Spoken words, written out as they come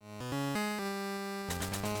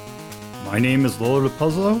My name is Lolo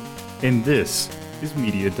Puzzlo, and this is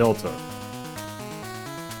Media Delta.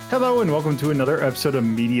 Hello, and welcome to another episode of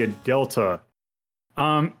Media Delta.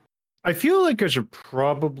 I feel like I should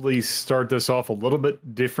probably start this off a little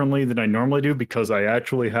bit differently than I normally do because I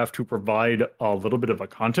actually have to provide a little bit of a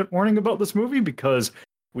content warning about this movie because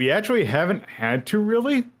we actually haven't had to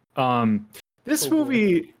really. This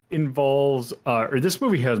movie involves, or this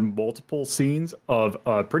movie has multiple scenes of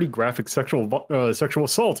pretty graphic sexual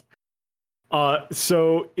assault.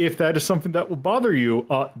 So if that is something that will bother you,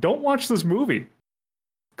 don't watch this movie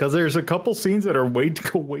because there's a couple scenes that are way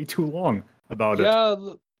too long about it. Yeah,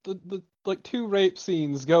 the like two rape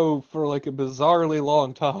scenes go for like a bizarrely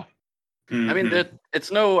long time. I mean,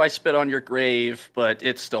 it's no I spit on your grave, but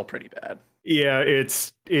it's still pretty bad. Yeah,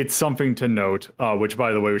 it's something to note, which,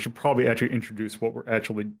 by the way, we should probably actually introduce what we're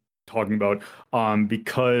actually talking about,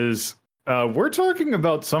 because we're talking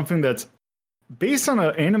about something that's based on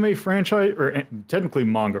an anime franchise, or technically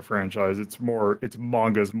manga franchise. It's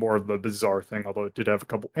manga's more of the bizarre thing, although it did have a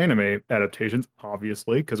couple anime adaptations,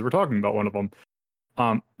 obviously, because we're talking about one of them.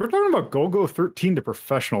 We're talking about Golgo 13 to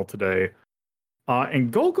Professional today. And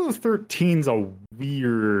Golgo 13's a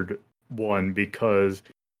weird one because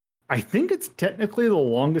I think it's technically the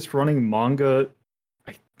longest running manga.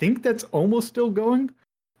 I think that's almost still going.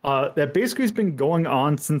 That basically has been going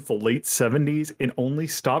on since the late 70s and only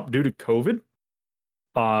stopped due to COVID.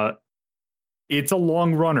 It's a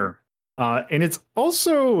long runner. And it's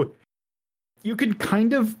also, you can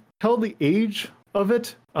kind of tell the age of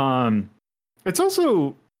it. It's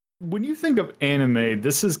also, when you think of anime,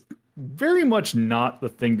 this is very much not the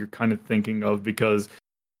thing you're kind of thinking of because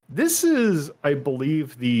this is, I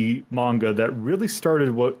believe, the manga that really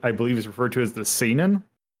started what I believe is referred to as the seinen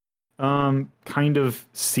kind of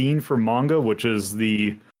scene for manga, which is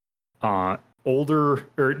the older,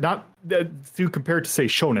 or not to compare to, say,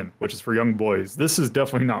 shonen, which is for young boys. This is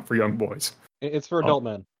definitely not for young boys. It's for adult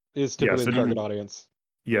men. Is typically the target audience.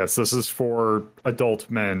 Yes, this is for adult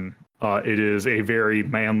men. It is a very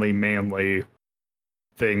manly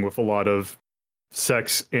thing with a lot of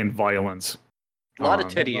sex and violence. A lot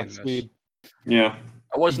of titty in this. Yeah.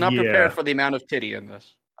 I was not prepared for the amount of titty in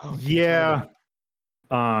this. Oh, yeah.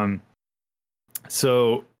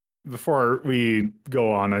 So before we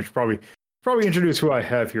go on, I should probably introduce who I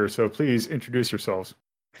have here. So please introduce yourselves.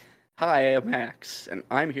 Hi, I'm Max, and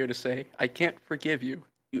I'm here to say I can't forgive you.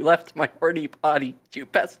 You left my horny body. You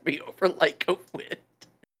passed me over like a wind.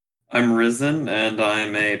 I'm Risen, and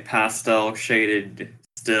I'm a pastel shaded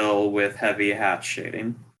still with heavy hatch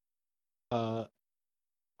shading.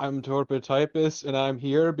 I'm Torpotypus, and I'm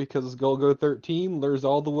here because Golgo 13 lures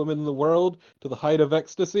all the women in the world to the height of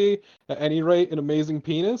ecstasy. At any rate, an amazing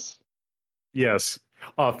penis. Yes.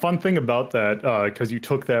 Fun thing about that, because you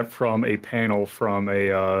took that from a panel from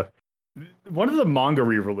a one of the manga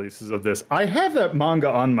re-releases of this. I have that manga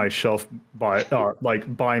on my shelf by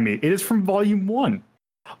me. It is from volume 1.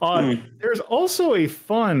 There's also a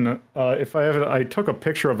fun, if I have it, I took a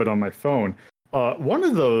picture of it on my phone. One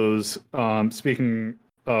of those, speaking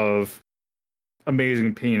of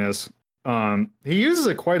amazing penis, he uses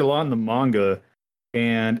it quite a lot in the manga,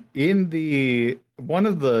 and in one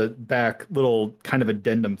of the back little kind of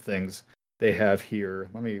addendum things they have here,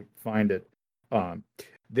 let me find it.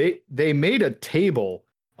 They made a table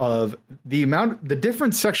of the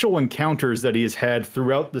different sexual encounters that he has had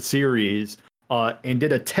throughout the series, and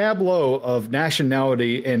did a tableau of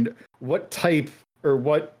nationality and what type or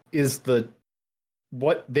what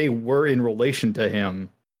they were in relation to him.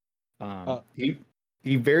 He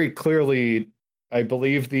very clearly, I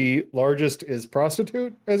believe, the largest is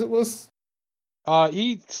prostitute, as it lists.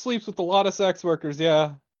 He sleeps with a lot of sex workers.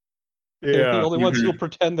 Yeah. Yeah. They're the only ones who'll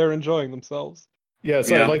pretend they're enjoying themselves. Yes,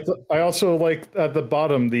 yeah. I also like at the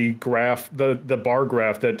bottom the graph, the bar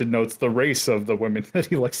graph that denotes the race of the women that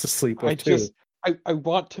he likes to sleep with too. I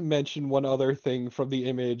want to mention one other thing from the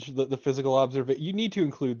image, the physical observation. You need to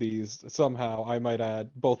include these somehow, I might add,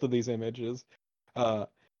 both of these images.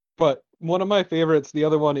 But one of my favorites, the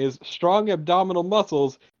other one is strong abdominal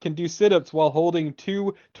muscles can do sit-ups while holding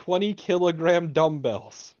two 20-kilogram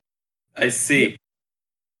dumbbells. I see.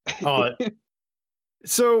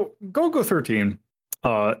 So Golgo 13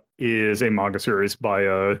 is a manga series by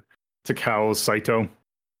Takao Saito.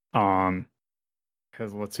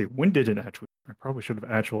 Let's see, when did it actually? I probably should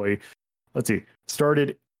have actually. Let's see,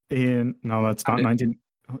 started in. No, that's not 19.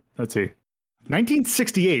 Let's see,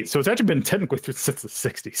 1968. So it's actually been technically since the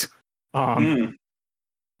 60s.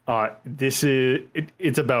 This is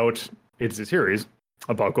it's a series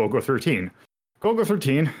about Golgo 13. Golgo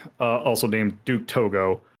 13, also named Duke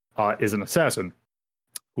Togo, is an assassin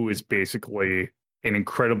who is basically an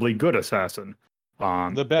incredibly good assassin.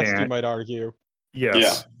 The best, you and might argue.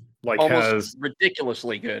 yes, like Almost has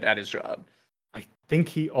ridiculously good at his job. I think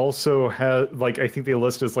he also has like I think they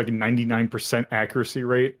list as like a 99% accuracy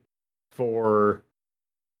rate for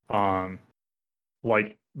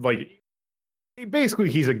like basically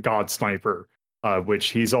he's a god sniper, which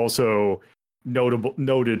he's also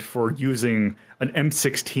noted for using an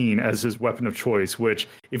M16 as his weapon of choice, which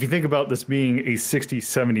if you think about this being a 60s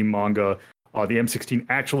 70 manga, the M16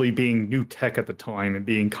 actually being new tech at the time and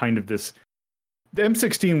being kind of this the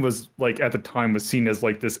M16 was like at the time was seen as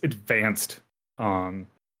like this advanced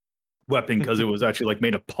weapon because it was actually like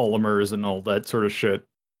made of polymers and all that sort of shit.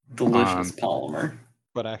 Delicious polymer.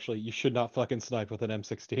 But actually, you should not fucking snipe with an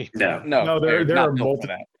M16. No. No, there they're not are built for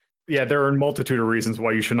that. yeah, there are a multitude of reasons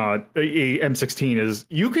why you should not. A M16 is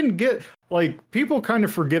you can get like people kind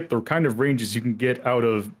of forget the kind of ranges you can get out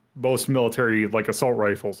of most military like assault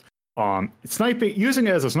rifles. Sniping using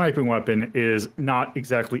it as a sniping weapon is not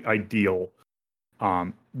exactly ideal.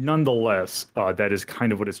 Nonetheless, that is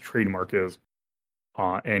kind of what his trademark is,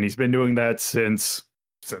 and he's been doing that since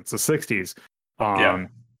the 60s. Yeah.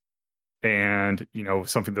 And you know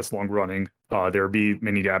something that's long running. There be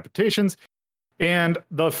many adaptations, and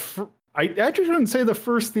I actually shouldn't say the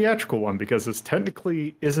first theatrical one because this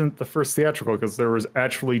technically isn't the first theatrical because there was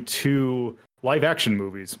actually 2 live action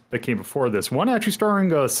movies that came before this. One actually starring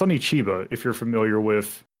Sonny Chiba, if you're familiar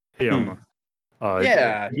with him.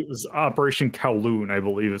 Yeah. It was Operation Kowloon, I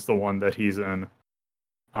believe, is the one that he's in.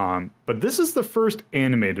 But this is the first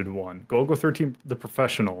animated one, Golgo 13: The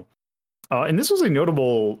Professional. And this was a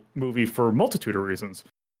notable movie for a multitude of reasons,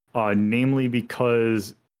 namely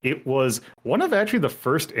because it was one of actually the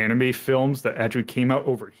first anime films that actually came out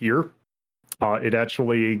over here. It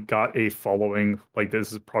actually got a following, like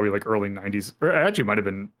this is probably like early 90s, or actually might have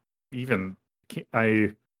been even,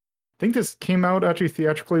 I think this came out actually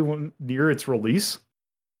theatrically near its release.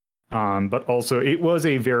 But also it was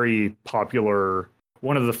a very popular,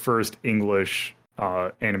 one of the first English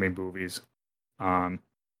anime movies.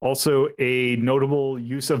 Also, a notable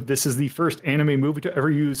use of this is the first anime movie to ever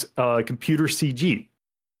use computer CG,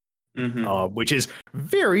 which is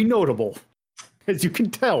very notable, as you can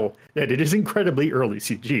tell that it is incredibly early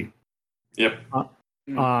CG. Yep.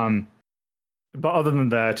 But other than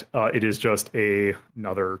that, it is just it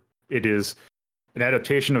is an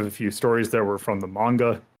adaptation of a few stories that were from the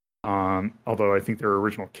manga. Although I think there are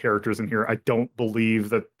original characters in here. I don't believe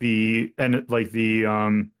that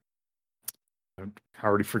I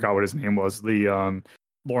already forgot what his name was. The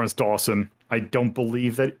Lawrence Dawson. I don't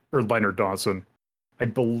believe that, or Leonard Dawson. I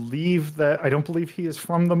don't believe he is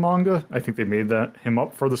from the manga. I think they made him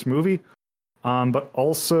up for this movie. But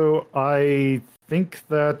also, I think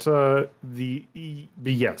that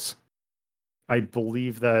yes, I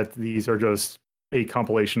believe that these are just a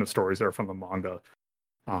compilation of stories that are from the manga.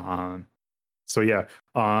 So yeah,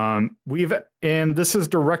 and this is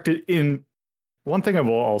directed in. One thing I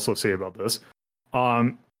will also say about this.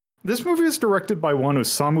 This movie is directed by one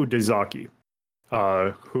Osamu Dezaki,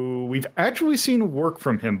 who we've actually seen work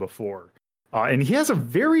from him before. And he has a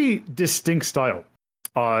very distinct style.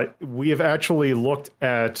 We have actually looked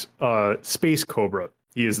at Space Cobra.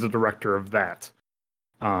 He is the director of that.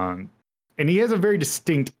 And he has a very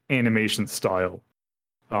distinct animation style.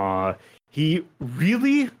 He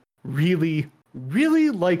really, really, really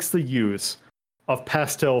likes the use of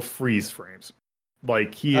pastel freeze frames.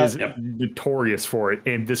 Like, he is notorious for it,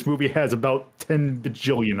 and this movie has about 10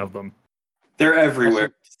 bajillion of them. They're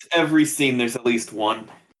everywhere. Every scene, there's at least one.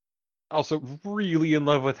 Also, really in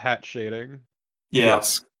love with hat shading. Yeah.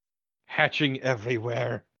 Yes. Hatching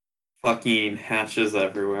everywhere. Fucking hatches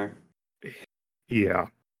everywhere. Yeah.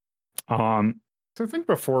 So I think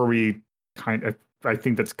before we I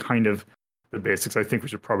think that's kind of the basics. I think we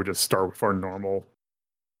should probably just start with our normal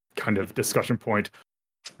kind of discussion point.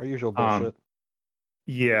 Our usual bullshit.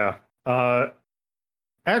 Yeah.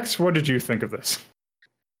 X, what did you think of this?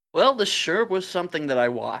 Well, this sure was something that I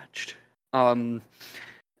watched.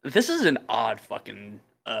 This is an odd fucking.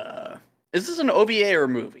 Is this an OVA or a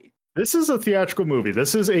movie? This is a theatrical movie.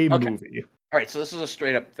 This is a movie. All right, so this is a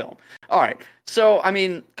straight up film. All right, so I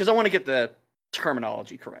mean, because I want to get the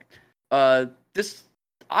terminology correct. I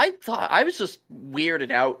thought I was just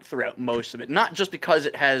weirded out throughout most of it, not just because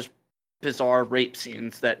it has bizarre rape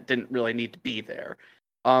scenes that didn't really need to be there.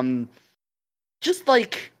 Just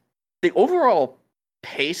like the overall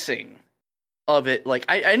pacing of it, like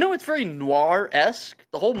I know it's very noir-esque.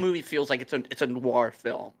 The whole movie feels like it's a noir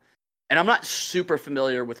film. And I'm not super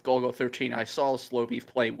familiar with Golgo 13. I saw Slow Beef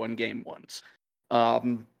play one game once.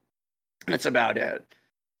 That's about it.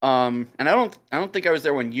 And I don't think I was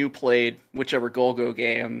there when you played whichever Golgo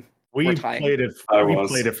game. We We're tying. played it. I We was.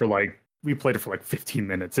 played it for like 15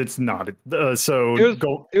 minutes. It's not so.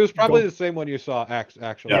 It was probably Go- the same one you saw, actually.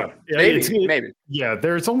 Yeah. Maybe. Yeah,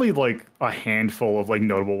 there's only like a handful of like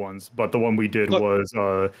notable ones, but the one we did Look- was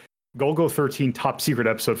Golgo 13 top secret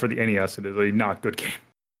episode for the NES. It is a not good game.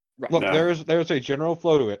 Right. Look, No. there's a general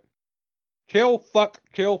flow to it. Kill, fuck,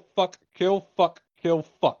 kill, fuck, kill, fuck, kill,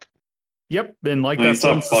 fuck. Yep, been like They that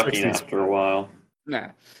stopped since the fucking 60s. after a while. Nah.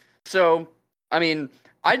 So, I mean,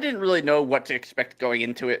 I didn't really know what to expect going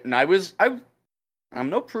into it, and I'm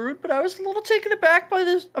no prude, but I was a little taken aback by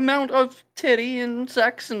this amount of titty and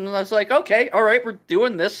sex, and I was like, okay, all right, we're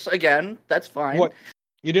doing this again. That's fine. What?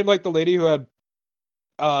 You didn't like the lady who had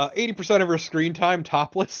 80% of her screen time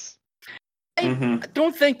topless? hmm I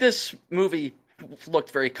don't think this movie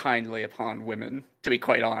looked very kindly upon women, to be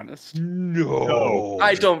quite honest. No.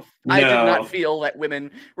 I did No. not feel that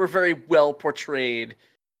women were very well portrayed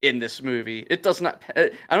in this movie. It does not.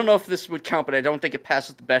 I don't know if this would count, but I don't think it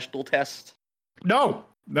passes the Bechdel test. No.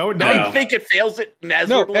 I No. think it fails it No,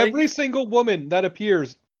 miserably. every single woman that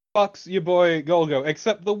appears fucks your boy Golgo,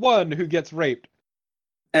 except the one who gets raped.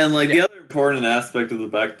 And like Yeah. the other important aspect of the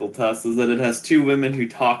Bechdel test is that it has two women who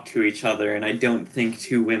talk to each other, and I don't think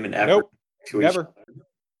two women ever Nope, talk to never. each other.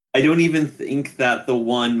 I don't even think that the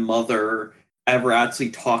one mother ever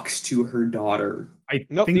actually talks to her daughter. I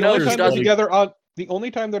Nope, think the only she time they're doesn't.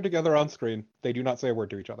 together on screen, they do not say a word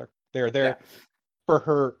to each other. They are there Yeah. for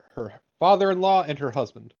her father-in-law and her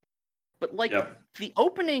husband. But like Yep. the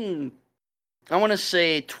opening, I want to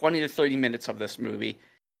say 20 to 30 minutes of this movie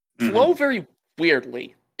Mhm. flow very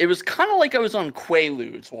weirdly. It was kind of like I was on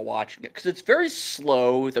Quaaludes while watching it because it's very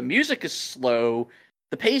slow. The music is slow.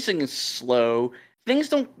 The pacing is slow. Things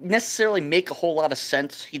don't necessarily make a whole lot of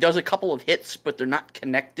sense. He does a couple of hits, but they're not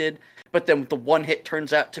connected. But then the one hit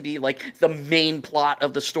turns out to be like the main plot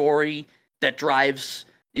of the story that drives,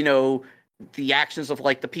 the actions of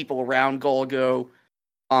like the people around Golgo.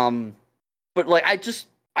 But like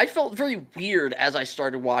I felt very weird as I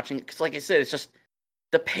started watching it because, like I said, it's just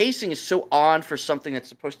the pacing is so on for something that's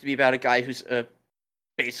supposed to be about a guy who's a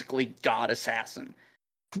basically god assassin.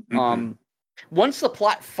 Mhm. Once the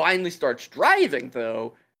plot finally starts driving,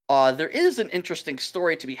 though, there is an interesting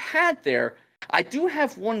story to be had there. I do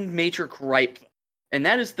have one major gripe, and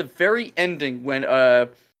that is the very ending when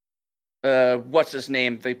what's his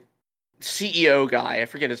name, the CEO guy, I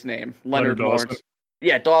forget his name, Leonard Dawson. Lawrence.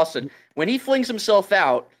 Yeah, Dawson. When he flings himself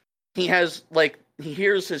out, he has he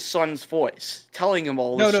hears his son's voice telling him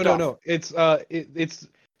all this stuff. No. It's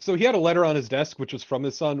so he had a letter on his desk which was from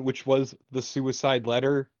his son, which was the suicide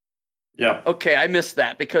letter. Yeah. Okay, I missed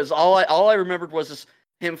that because all I remembered was this,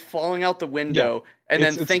 him falling out the window and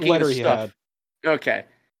It's then the thinking letter of he stuff. had. Okay,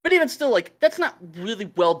 but even still, that's not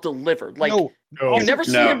really well delivered. Like No, No. you never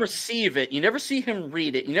see No. him receive it. You never see him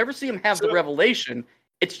read it. You never see him have the So- revelation.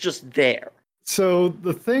 It's just there. So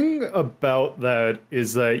the thing about that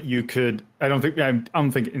is that you could I don't think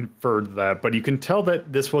inferred that, but you can tell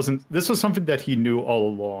that this was something that he knew all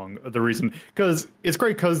along. The reason because it's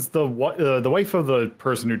great because the wife of the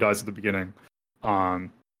person who dies at the beginning,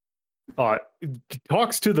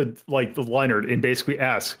 talks to the Leonard and basically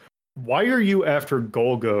asks, "Why are you after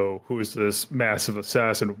Golgo, who is this massive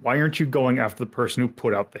assassin? Why aren't you going after the person who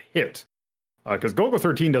put out the hit?" Because Golgo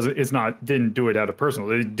 13 didn't do it out of personal;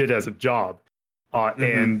 they did it as a job.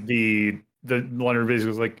 And the Leonard basically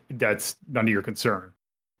was like, "That's none of your concern."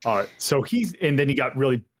 So and then he got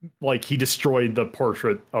really he destroyed the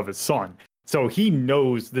portrait of his son. So he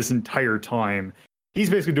knows this entire time. He's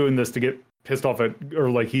basically doing this to get pissed off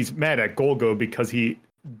he's mad at Golgo because he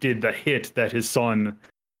did the hit that his son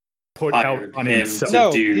put out Hired on him himself. to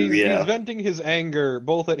No, do, he's yeah. venting his anger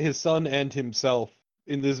both at his son and himself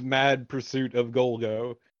in this mad pursuit of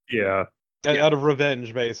Golgo. Yeah. Out of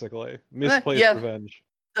revenge, basically. Misplaced yeah. revenge.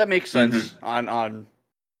 That makes sense on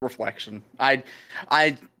reflection. I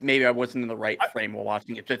maybe I wasn't in the right frame while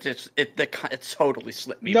watching it. It's totally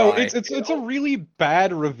slipped me No, by. it's a really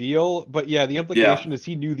bad reveal, but yeah, the implication is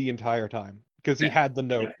he knew the entire time because he Yeah. had the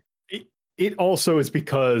note. It also is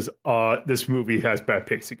because this movie has bad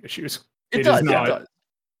pacing issues. It is does. not- It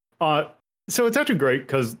does. So it's actually great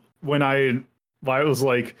because when I was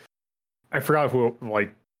like, I forgot who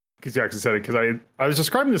because you actually said it because I was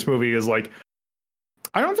describing this movie as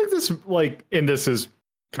I don't think this and this is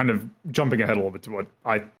kind of jumping ahead a little bit to what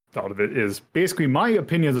I thought of it is basically my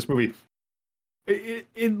opinion of this movie.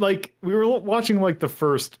 We were watching the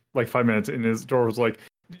first 5 minutes and his door was like,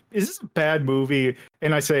 "Is this a bad movie?"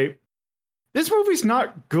 And I say, "This movie's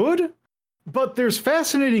not good, but there's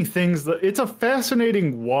fascinating things it's a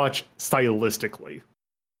fascinating watch stylistically."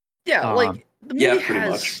 Yeah, Um, like the yeah, movie pretty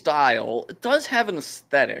has much. style. It does have an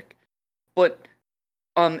aesthetic, but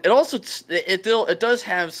it also it does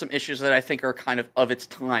have some issues that I think are kind of its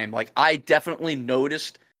time. Like I definitely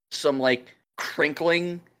noticed some like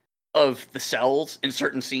crinkling of the cells in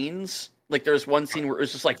certain scenes. Like there's one scene where it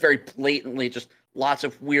was just like very blatantly just lots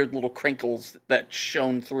of weird little crinkles that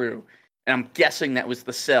shone through, and I'm guessing that was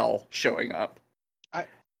the cell showing up.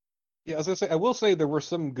 Yeah, I was gonna say, I will say there were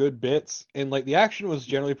some good bits, and like the action was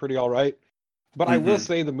generally pretty all right. But I will Mhm.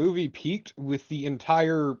 say the movie peaked with the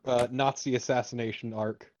entire Nazi assassination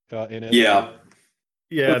arc in it. Yeah.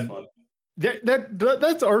 Yeah, That's fun.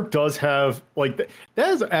 that arc does have like that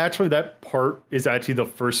is actually that part is actually the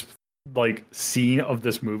first like scene of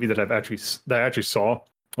this movie that I actually saw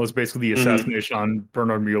was basically the Mhm. assassination on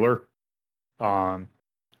Bernard Mueller,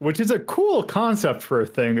 which is a cool concept for a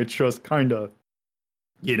thing. It's just kind of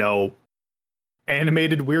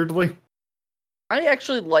animated weirdly. I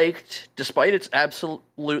actually liked, despite its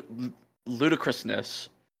absolute ludicrousness,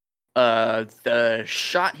 the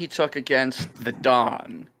shot he took against the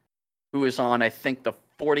Don, who is on, I think, the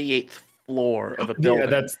 48th floor of a building. Yeah,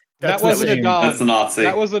 that's That the wasn't a same- Don. That's the Nazi.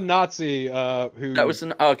 That was a Nazi who That was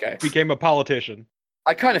okay. became a politician.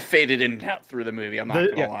 I kind of faded in and out through the movie. I'm not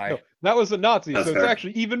gonna Yeah, lie. no, that was a Nazi, That's so it's fair.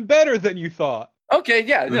 actually even better than you thought. Okay,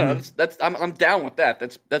 yeah, no, Mhm. that's I'm down with that.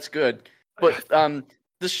 That's good. But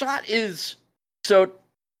the shot is so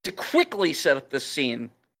to quickly set up this scene.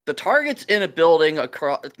 The target's in a building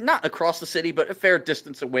not across the city, but a fair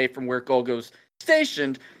distance away from where Golgo's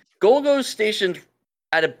stationed. Golgo's stationed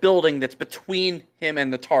at a building that's between him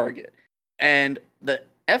and the target, and the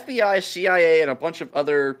FBI, CIA, and a bunch of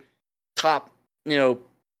other top,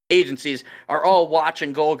 agencies are all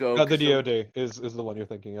watching Golgo. The 'cause they're- DoD is the one you're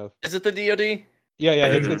thinking of. Is it the DoD? Yeah,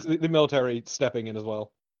 Mhm. it's the military stepping in as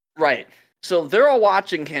well. Right. So they're all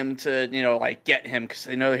watching him to, like get him because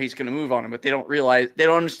they know that he's going to move on him, but they don't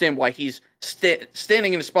understand why he's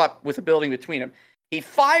standing in a spot with a building between him. He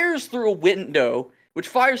fires through a window, which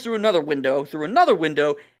fires through another window,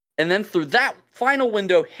 and then through that final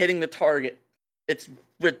window, hitting the target. It's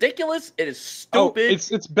ridiculous. It is stupid.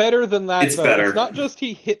 Oh, it's better than that. It's though. better. It's not just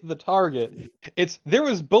he hit the target. There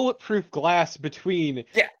was bulletproof glass between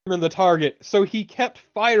him and the target, so he kept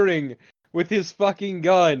firing with his fucking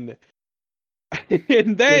gun.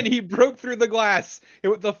 And then he broke through the glass,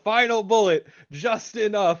 and with the final bullet, just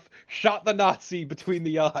enough, shot the Nazi between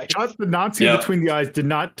the eyes. Shot the Nazi Yeah. between the eyes did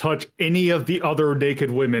not touch any of the other naked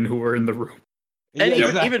women who were in the room. And Yeah, even-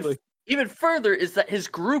 exactly. Even further is that his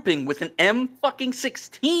grouping with an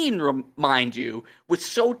M16, mind you, was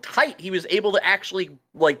so tight he was able to actually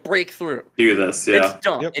like break through. Do this, yeah. It's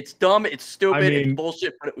dumb. Yep. It's dumb. It's stupid. I mean, it's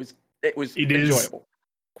bullshit. But it was it is- enjoyable.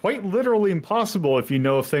 Quite literally impossible if you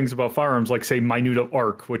know things about firearms, like say minute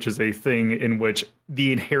arc, which is a thing in which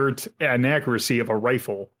the inherent inaccuracy of a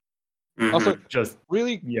rifle Mhm. Also, just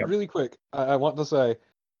really quick, I want to say,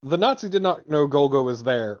 the Nazi did not know Golgo was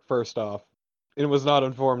there, first off, and was not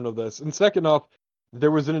informed of this. And second off,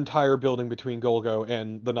 there was an entire building between Golgo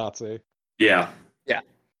and the Nazi. Yeah. Yeah.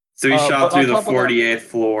 So he But shot on through the top of that- 48th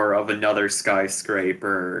floor of another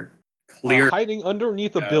skyscraper. Clear. Hiding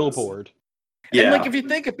underneath a Yes. billboard. Yeah. And like if you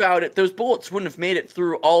think about it, those bullets wouldn't have made it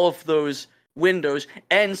through all of those windows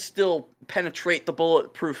and still penetrate the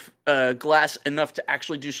bulletproof glass enough to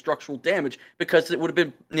actually do structural damage because it would have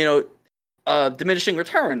been, diminishing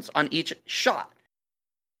returns on each shot.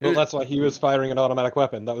 Well, that's why he was firing an automatic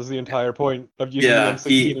weapon. That was the entire point of using the Yeah,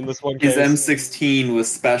 M16 in this one His case. M16 was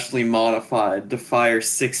specially modified to fire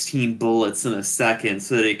 16 bullets in a second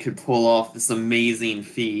so that it could pull off this amazing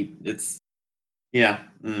feat. Yeah.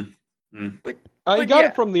 I but got yeah.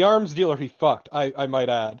 it from the arms dealer he fucked, I might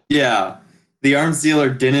add. Yeah. The arms dealer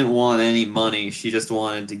didn't want any money. She just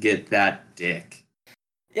wanted to get that dick.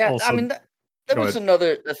 Yeah, I Also- mean that Go was ahead.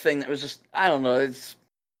 another thing that was just I don't know. It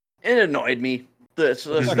annoyed me. Sex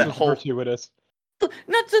That was whole gratuitous.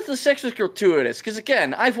 not that the sex was gratuitous, because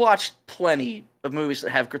again, I've watched plenty of movies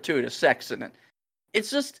that have gratuitous sex in it.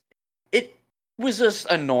 It was just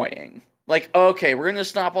annoying. Like, okay, we're gonna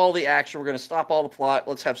stop all the action, we're gonna stop all the plot,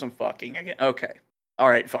 let's have some fucking again. Okay, all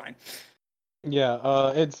right, fine.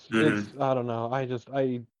 Yeah, it's I don't know. I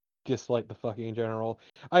dislike the fucking in general.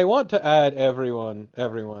 I want to add everyone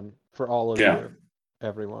for all of Yeah. you,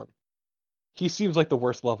 everyone. He seems like the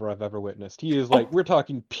worst lover I've ever witnessed. He is like we're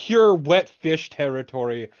talking pure wet fish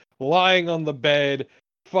territory, lying on the bed,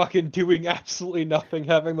 fucking doing absolutely nothing,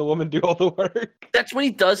 having the woman do all the work. That's what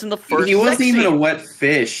he does in the first. He wasn't sex even a scene. wet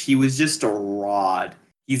fish. He was just a rod.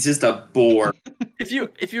 He's just a boar. If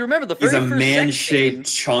you remember the He's very a first sex man-shaped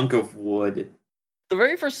scene, chunk of wood. the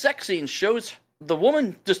very first sex scene shows the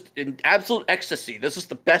woman just in absolute ecstasy. This is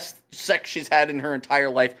the best sex she's had in her entire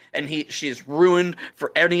life, and she is ruined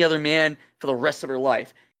for any other man for the rest of her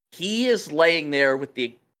life. He is laying there with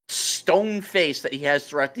the stone face that he has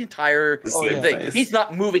throughout the entire same thing. face. He's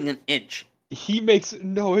not moving an inch. He makes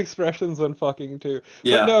no expressions when fucking too.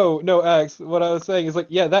 Yeah. But no, Axe, what I was saying is like,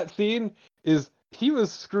 yeah, that scene is he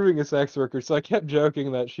was screwing a sex worker, so I kept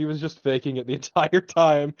joking that she was just faking it the entire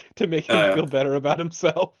time to make him feel better about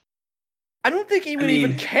himself. I don't think he would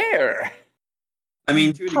even care. I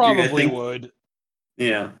mean, to a degree, Probably I think, would.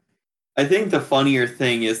 yeah. I think the funnier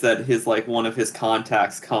thing is that one of his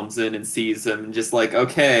contacts comes in and sees him and just like,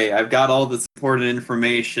 okay, I've got all this important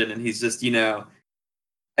information, and he's just,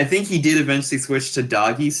 I think he did eventually switch to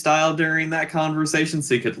doggy style during that conversation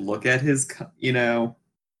so he could look at his,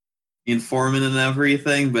 informant and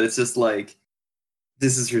everything, but it's just like,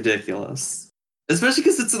 this is ridiculous. Especially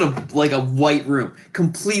because it's in a white room,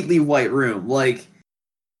 completely white room. Like,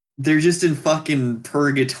 they're just in fucking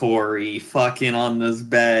purgatory, fucking on this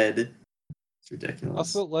bed. It's ridiculous.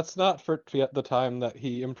 Also, let's not forget the time that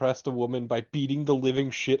he impressed a woman by beating the living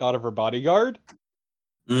shit out of her bodyguard.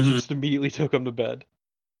 She just immediately took him to bed.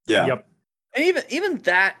 Yeah. Yep. And even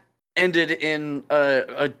that ended in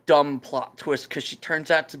a dumb plot twist because she turns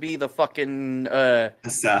out to be the fucking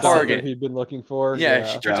Assassin. target. He'd been looking for. Yeah,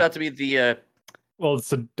 she turns out to be the Well, it's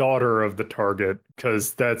the daughter of the target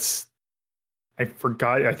because I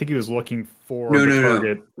forgot. I think he was looking for the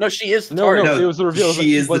target. No, she is the No, target. no, it was the reveal.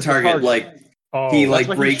 She is the target. Like, he That's why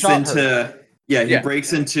he breaks shot into her. he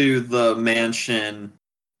breaks into the mansion,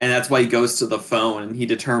 and that's why he goes to the phone, and he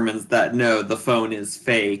determines that no, the phone is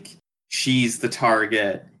fake. She's the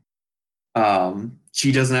target.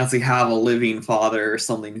 She doesn't actually have a living father or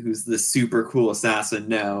something who's this super cool assassin.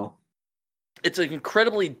 No. It's an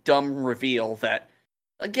incredibly dumb reveal that,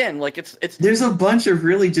 again, like it's. There's a bunch of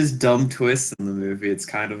really just dumb twists in the movie. It's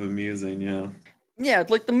kind of amusing, yeah. Yeah,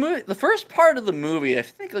 like the first part of the movie, I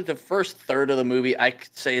think like the first third of the movie, I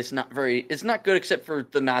could say it's not good except for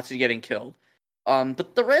the Nazi getting killed.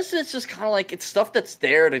 But the rest of it's just kind of like it's stuff that's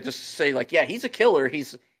there to just say like, yeah, he's a killer.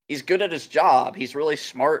 He's good at his job. He's really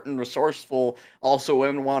smart and resourceful. Also,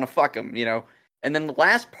 women want to fuck him, And then the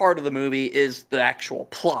last part of the movie is the actual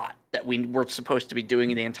plot that we were supposed to be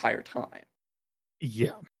doing the entire time.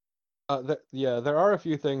 Yeah. There are a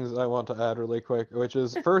few things I want to add really quick, which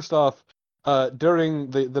is first off, during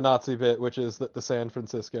the Nazi bit, which is the San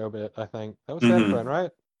Francisco bit, I think that was San Fran,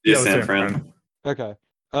 right? Yeah, Yeah, San Fran. Okay.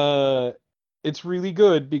 It's really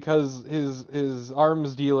good because his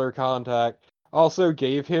arms dealer contact also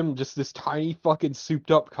gave him just this tiny fucking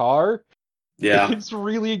souped up car. Yeah. It's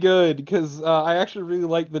really good because I actually really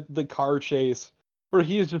like the car chase where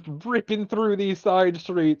he is just ripping through these side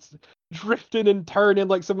streets, drifting and turning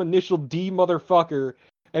like some initial D motherfucker,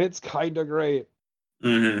 and it's kind of great.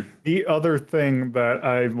 The other thing that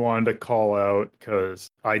I wanted to call out, because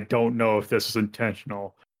I don't know if this was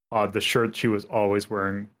intentional, the shirt she was always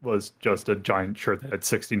wearing was just a giant shirt that had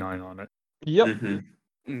 69 on it. Yep.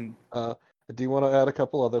 Mm. I do want to add a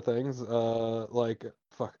couple other things.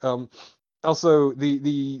 Also,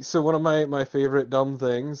 so one of my favorite dumb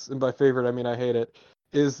things, and by favorite I mean I hate it,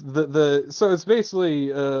 is so it's basically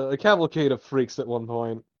a cavalcade of freaks at one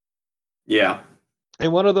point. Yeah.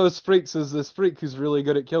 And one of those freaks is this freak who's really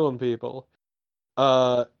good at killing people.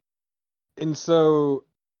 And so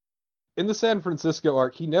in the San Francisco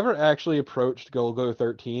arc, he never actually approached Golgo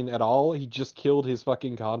 13 at all. He just killed his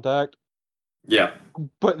fucking contact. Yeah.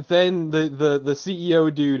 But then the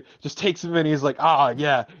CEO dude just takes him in and he's like,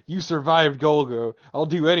 yeah, you survived Golgo. I'll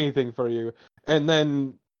do anything for you. And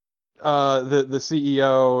then the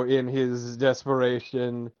CEO in his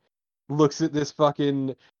desperation looks at this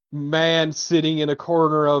fucking man sitting in a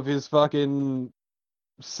corner of his fucking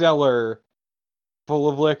cellar full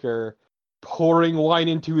of liquor, pouring wine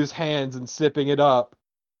into his hands and sipping it up.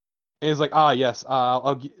 And he's like, yes,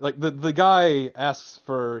 I'll like the guy asks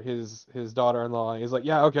for his daughter-in-law. And he's like,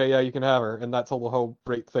 yeah, okay, yeah, you can have her, and that's how the whole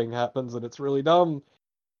rape thing happens, and it's really dumb.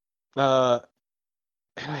 And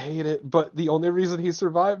I hate it, but the only reason he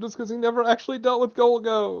survived is because he never actually dealt with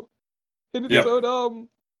Golgo, and it's so dumb.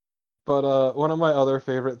 But one of my other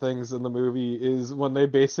favorite things in the movie is when they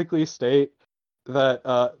basically state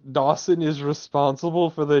that Dawson is responsible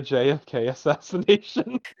for the JFK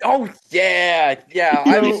assassination. Oh yeah.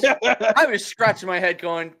 I was scratching my head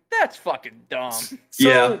going, that's fucking dumb.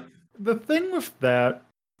 So the thing with that,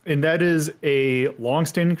 and that is a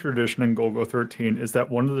long-standing tradition in Golgo 13, is that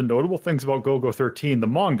one of the notable things about Golgo 13, the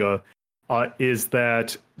manga, is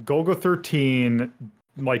that Golgo 13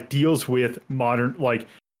 deals with modern,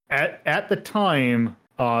 at the time,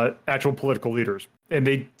 actual political leaders. and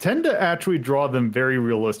they tend to actually draw them very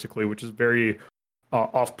realistically, which is very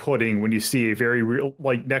off-putting when you see a very real,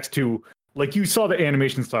 like next to, like you saw the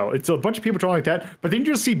animation style. It's a bunch of people drawing like that, but then you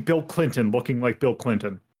just see Bill Clinton looking like Bill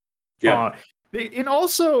Clinton. Yeah. And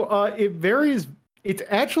also, it varies. It's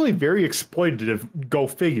actually very exploitative, go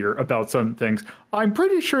figure, about some things. I'm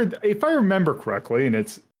pretty sure, if I remember correctly, and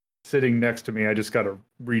it's sitting next to me, I just got to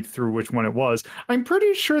read through which one it was. I'm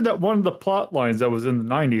pretty sure that one of the plot lines that was in the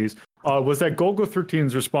 90s was that Golgo 13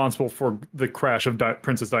 is responsible for the crash of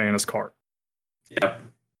Princess Diana's car. Yep.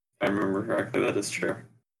 I remember correctly. That is true.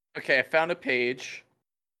 Okay, I found a page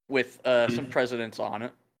with some presidents on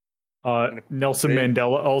it. Nelson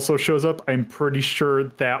Mandela also shows up. I'm pretty sure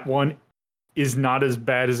that one is not as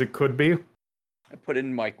bad as it could be. I put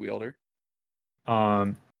in Mike Wielder.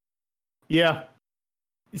 Yeah.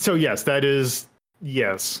 So yes, that is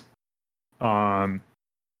yes.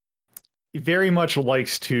 He very much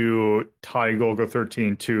likes to tie Golgo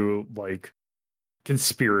 13 to like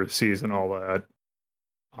conspiracies and all that.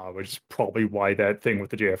 Which is probably why that thing with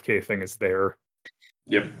the JFK thing is there.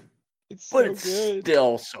 Yep. It's But so it's good.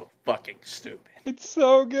 still so fucking stupid. It's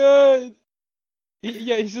so good.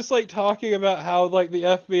 He's just like talking about how like the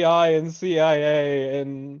FBI and CIA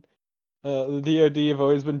and the DoD have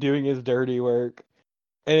always been doing his dirty work,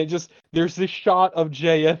 and it just there's this shot of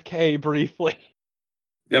JFK briefly.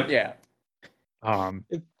 Yep. Yeah.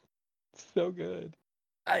 It's so good.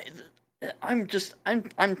 I'm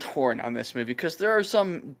torn on this movie because there's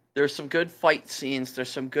some good fight scenes,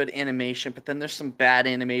 there's some good animation, but then there's some bad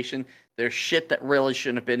animation. There's shit that really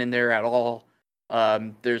shouldn't have been in there at all.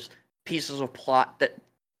 There's pieces of plot that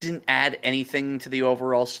didn't add anything to the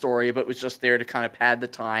overall story, but was just there to kind of pad the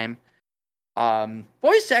time.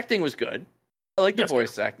 Voice acting was good. I like the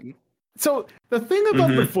voice acting. So the thing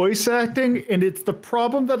about the voice acting, and it's the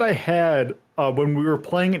problem that I had when we were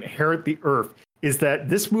playing Inherit the Earth, is that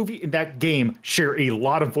this movie and that game share a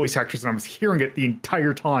lot of voice actors, and I was hearing it the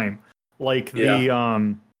entire time. Like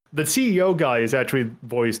the CEO guy is actually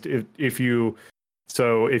voiced. If you're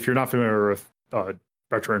not familiar with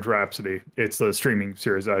Veteran Rhapsody, it's the streaming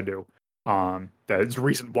series I do. That is the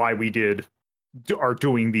reason why we are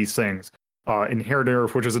doing these things. Inherit the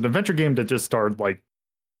Earth, which is an adventure game that just starred like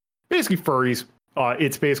basically furries.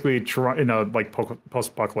 It's basically in a like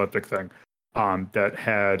post-apocalyptic thing that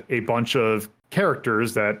had a bunch of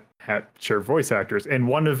characters that had shared voice actors, and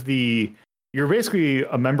you're basically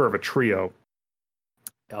a member of a trio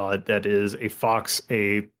that is a fox,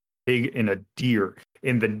 a pig, and a deer.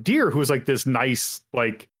 And the deer, who's like this nice,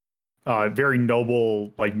 like very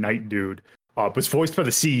noble, like knight dude, was voiced by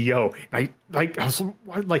the CEO. And I was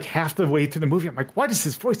like half the way through the movie, I'm like, why does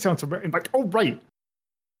his voice sound so bad? I'm like, oh right.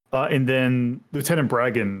 And then Lieutenant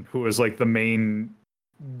Bragan, who was like the main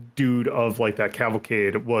dude of like that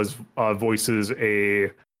cavalcade, voices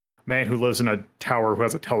a man who lives in a tower who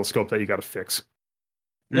has a telescope that you got to fix.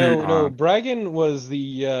 No, Bragan was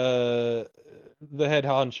the head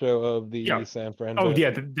honcho of the San Fran. Oh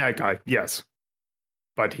yeah, that guy. Yes,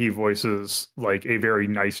 but he voices like a very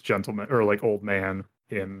nice gentleman or like old man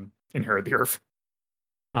in Inherit the Earth.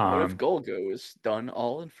 What if Golgo is done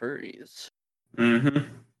all in furries? Mm-hmm.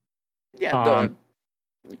 Yeah.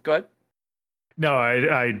 Go ahead. No,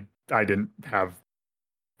 I didn't have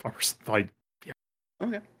like. Yeah.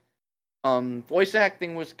 Okay. Voice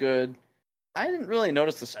acting was good. I didn't really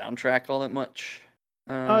notice the soundtrack all that much.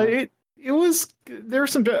 It was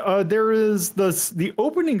there's some there is the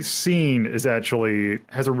opening scene has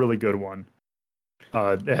a really good one.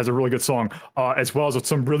 It has a really good song, as well as with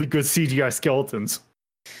some really good CGI skeletons.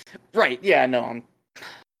 Right. Yeah. No.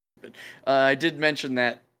 I did mention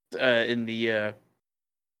that in the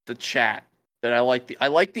chat that I like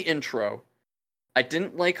the intro. I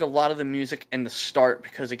didn't like a lot of the music in the start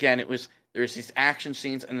because again there's these action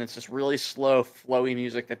scenes and it's this really slow, flowy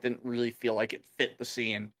music that didn't really feel like it fit the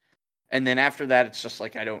scene. And then after that, it's just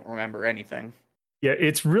like I don't remember anything. Yeah,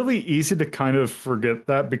 it's really easy to kind of forget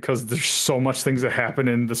that because there's so much things that happen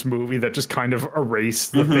in this movie that just kind of erase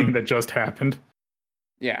the thing that just happened.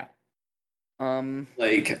 Yeah.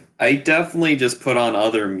 Like, I definitely just put on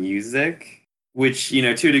other music, which, to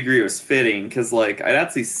a degree was fitting, because, like, I'd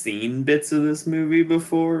actually seen bits of this movie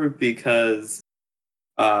before, because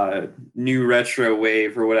New Retro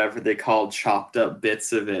Wave, or whatever they called, chopped up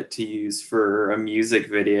bits of it to use for a music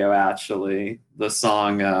video, actually. The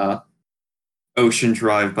song Ocean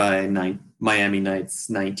Drive by Miami Nights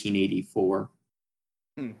 1984.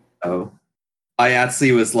 So I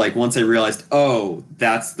actually was like, once I realized, oh,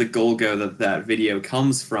 that's the Golgo that video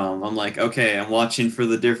comes from, I'm like, okay, I'm watching for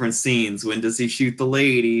the different scenes. When does he shoot the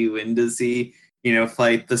lady? When does he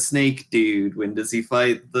fight the snake dude? When does he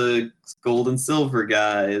fight the gold and silver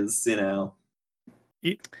guys?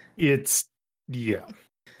 It's yeah.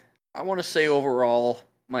 I want to say overall,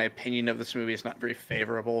 my opinion of this movie is not very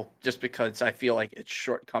favorable, just because I feel like its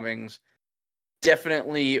shortcomings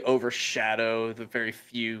definitely overshadow the very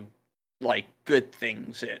few good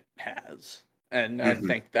things it has, and I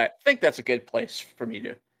think that's a good place for me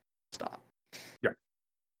to stop. Yeah.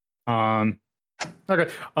 Okay.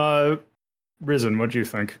 Risen, what do you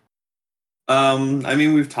think? I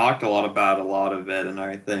mean, we've talked a lot about a lot of it and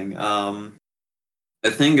everything. I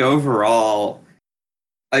think overall,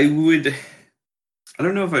 I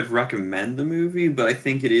don't know if I'd recommend the movie, but I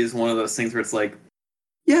think it is one of those things where it's like,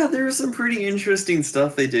 yeah, there was some pretty interesting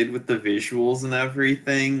stuff they did with the visuals and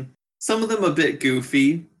everything. Some of them a bit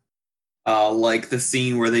goofy, like the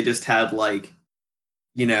scene where they just had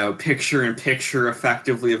picture in picture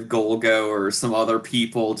effectively of Golgo or some other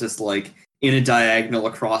people just in a diagonal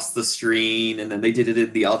across the screen, and then they did it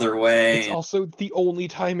in the other way. It's also the only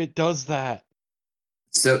time it does that.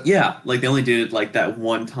 So yeah, they only did it that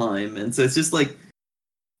one time, and so it's just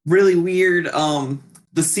really weird.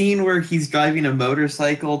 The scene where he's driving a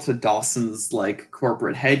motorcycle to Dawson's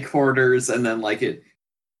corporate headquarters, and then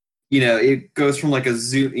it goes from a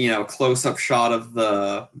zoom, close up shot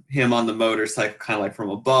of him on the motorcycle, kind of from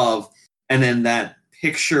above, and then that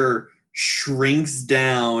picture shrinks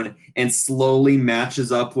down and slowly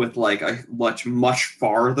matches up with a much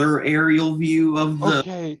farther aerial view of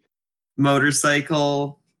the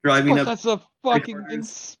motorcycle driving up. That's a fucking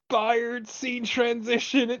inspired scene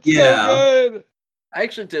transition. It's so good. I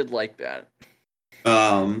actually did like that.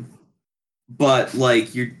 But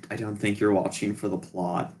I don't think you're watching for the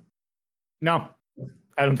plot. No,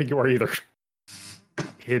 I don't think you are either.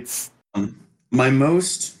 It's my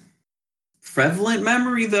most prevalent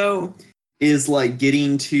memory though is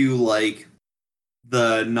getting to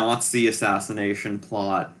the Nazi assassination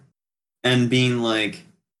plot and being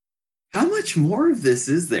how much more of this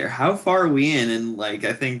is there? How far are we in? And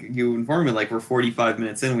I think you informed me we're 45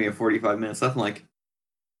 minutes in, we have 45 minutes left. I'm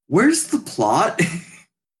where's the plot?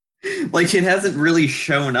 It hasn't really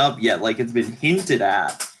shown up yet. It's been hinted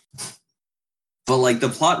at. But the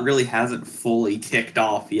plot really hasn't fully kicked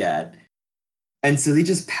off yet. And so they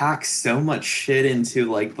just pack so much shit into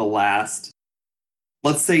the last,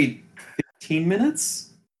 let's say, 15 minutes.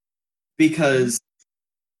 Because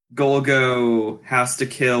Golgo has to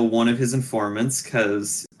kill one of his informants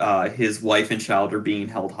because his wife and child are being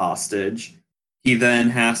held hostage. He then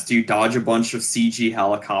has to dodge a bunch of CG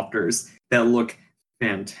helicopters that look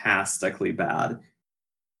fantastically bad.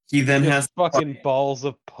 He then has fucking balls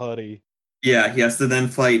of putty. Yeah, he has to then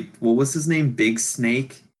fight, what was his name? Big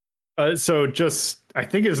Snake? I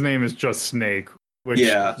think his name is just Snake. Which,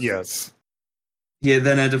 yeah. Yes. He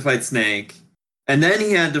then had to fight Snake. And then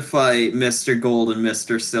he had to fight Mr. Gold and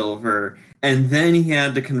Mr. Silver. And then he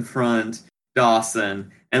had to confront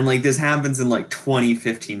Dawson. And this happens in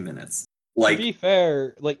 15 minutes. To be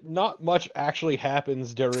fair, not much actually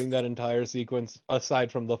happens during that entire sequence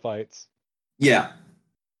aside from the fights. Yeah.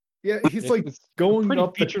 Yeah, he's it's going pretty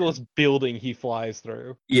up featureless building he flies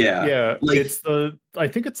through. Yeah. Yeah, I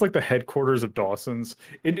think it's the headquarters of Dawson's.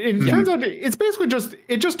 It turns out it's basically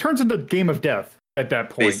just turns into Game of Death at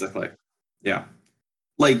that point. Basically. Yeah.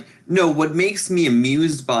 No, what makes me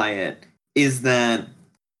amused by it is that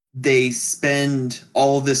they spend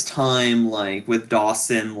all this time with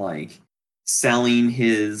Dawson selling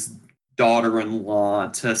his daughter-in-law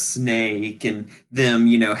to Snake, and them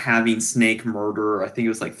having Snake murder, I think it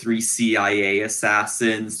was 3 CIA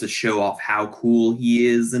assassins to show off how cool he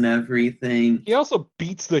is and everything. He also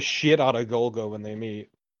beats the shit out of Golgo when they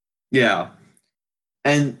meet. Yeah.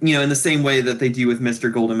 And in the same way that they do with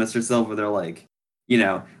Mr. Gold and Mr. Silver, they're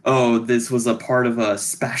oh, this was a part of a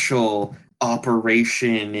special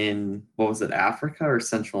operation in, what was it, Africa or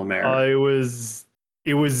Central America?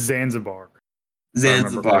 It was Zanzibar.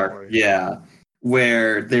 Zanzibar, yeah,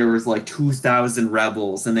 where there was 2,000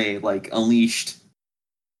 rebels, and they unleashed,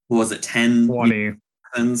 what was it, 20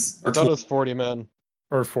 weapons? I thought it was 40 men.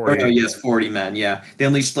 Or 40. Oh, yes, 40 men, yeah. They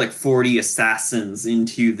unleashed 40 assassins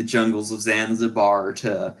into the jungles of Zanzibar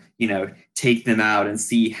to, take them out and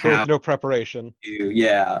see how. With no preparation.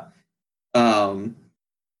 Yeah.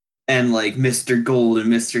 And Mr. Gold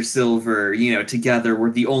and Mr. Silver, together were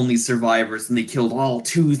the only survivors, and they killed all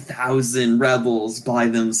 2,000 rebels by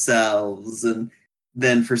themselves. And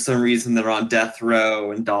then for some reason they're on death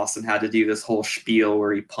row, and Dawson had to do this whole spiel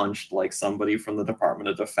where he punched somebody from the Department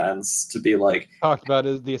of Defense to be talked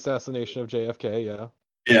about the assassination of JFK, yeah.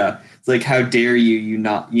 Yeah, it's like, how dare you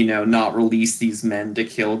not release these men to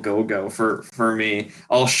kill Gogo for me?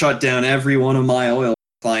 I'll shut down every one of my oil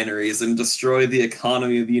refineries and destroy the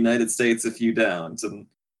economy of the United States if you don't.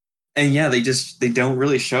 And yeah, they don't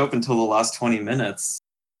really show up until the last 20 minutes.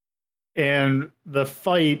 And the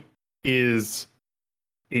fight is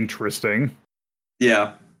interesting.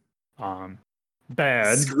 Yeah.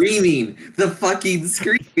 Bad. Screaming, the fucking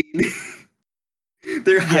screaming.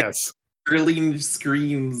 They're Yes. hurling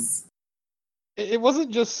screams. It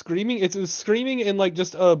wasn't just screaming, it was screaming in like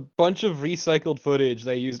just a bunch of recycled footage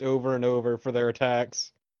they used over and over for their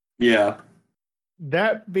attacks. Yeah.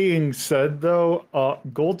 That being said, though,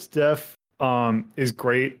 Gold's death is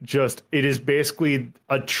great. Just it is basically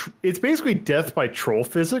it's basically death by troll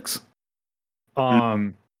physics.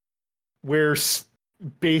 Where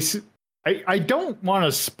I don't want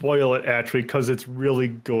to spoil it actually because it's really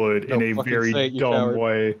good in a very dumb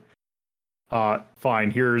way.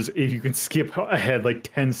 Fine. Here's if you can skip ahead like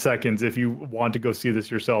 10 seconds if you want to go see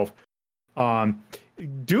this yourself.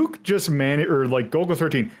 Duke just Golgo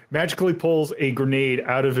 13 magically pulls a grenade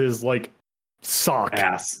out of his like sock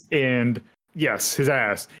ass, and yes, his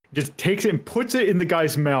ass, just takes it and puts it in the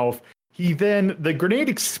guy's mouth. The grenade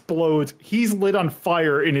explodes. He's lit on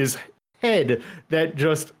fire in his head that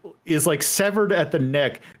just is like severed at the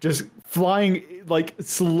neck, just flying like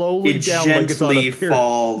slowly down. It gently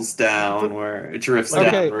falls down where it drifts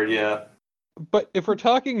downward. Yeah. But if we're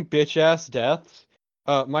talking bitch ass deaths,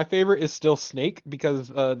 my favorite is still Snake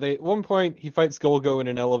because at one point he fights Golgo in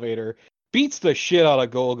an elevator, beats the shit out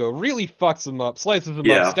of Golgo, really fucks him up, slices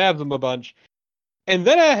him up, stabs him a bunch. And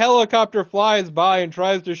then a helicopter flies by and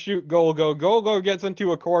tries to shoot Golgo. Golgo gets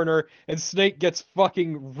into a corner, and Snake gets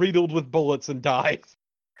fucking riddled with bullets and dies.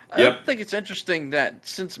 I think it's interesting that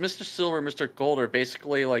since Mr. Silver and Mr. Gold are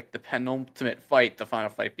basically like the penultimate fight, the final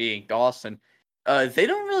fight being Dawson, they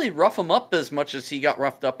don't really rough him up as much as he got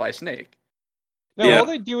roughed up by Snake. No, all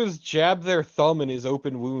they do is jab their thumb in his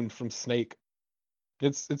open wound from Snake.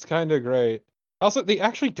 It's kind of great. Also, they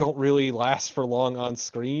actually don't really last for long on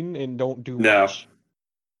screen and don't do much.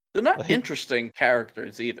 They're not interesting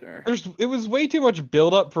characters either. It was way too much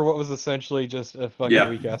build up for what was essentially just a fucking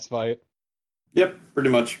weak ass fight. Yep, pretty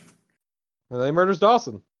much. And then he murders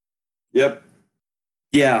Dawson. Yep.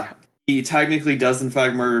 Yeah, he technically does in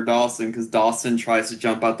fact murder Dawson because Dawson tries to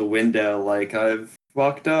jump out the window like, I've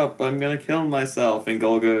fucked up, I'm gonna kill myself, and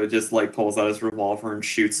Golgo just like pulls out his revolver and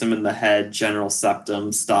shoots him in the head, General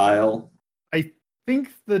Septum style. I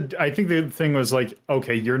think the thing was like,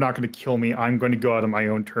 okay, you're not going to kill me. I'm going to go out on my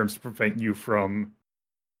own terms to prevent you from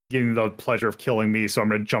getting the pleasure of killing me. So I'm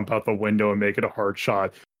going to jump out the window and make it a hard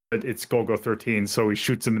shot. But it's Golgo 13, so he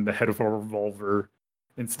shoots him in the head with a revolver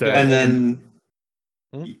instead. And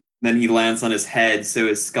then he lands on his head, so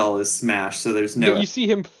his skull is smashed. So there's no. You see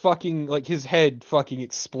him fucking like his head fucking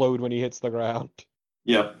explode when he hits the ground.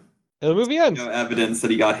 Yep. And the movie ends. No evidence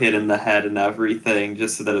that he got hit in the head and everything,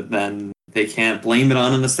 just so that then they can't blame it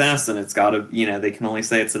on an assassin. It's got to, they can only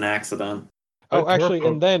say it's an accident. Oh, actually,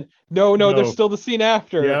 and then no, there's still the scene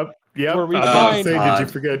after. Yep. Where we find did you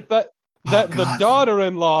forget that the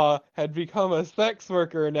daughter-in-law had become a sex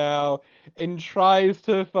worker now and tries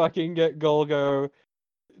to fucking get Golgo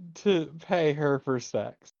to pay her for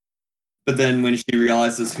sex. But then when she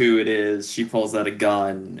realizes who it is, she pulls out a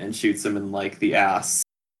gun and shoots him in like the ass.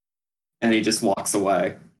 And he just walks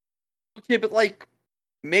away. Okay, but like,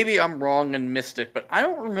 maybe I'm wrong and missed it, but I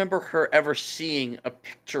don't remember her ever seeing a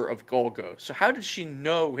picture of Golgo. So how did she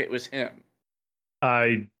know it was him?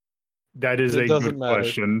 That is a good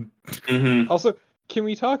question. Mm-hmm. Also, can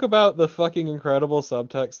we talk about the fucking incredible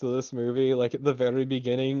subtext of this movie? Like at the very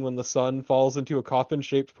beginning when the son falls into a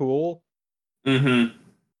coffin-shaped pool? Mm-hmm.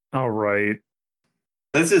 All right.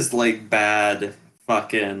 This is like bad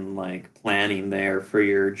fucking like planning there for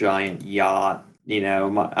your giant yacht.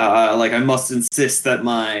 Like I must insist that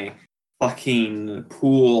my fucking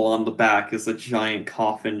pool on the back is a giant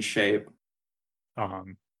coffin shape.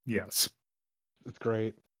 Yes. It's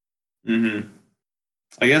great. Mm-hmm.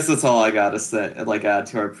 I guess that's all I gotta say, like add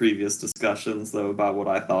to our previous discussions though about what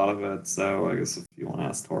I thought of it. So I guess if you want to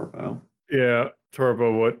ask Torpo. Yeah,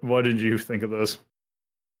 Torpo, what did you think of this?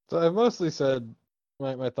 So I've mostly said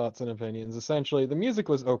my thoughts and opinions. Essentially, the music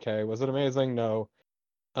was okay. Was it amazing? No.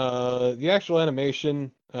 The actual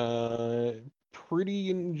animation, pretty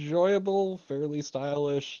enjoyable, fairly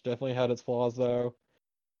stylish. Definitely had its flaws though.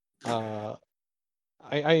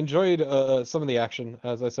 I enjoyed some of the action.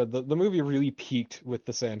 As I said, the movie really peaked with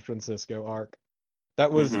the San Francisco arc.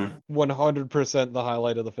 That was 100% the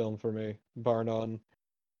highlight of the film for me, bar none.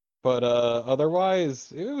 But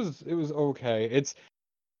otherwise, it was okay.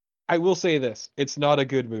 I will say this: it's not a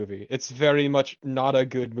good movie. It's very much not a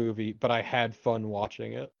good movie, but I had fun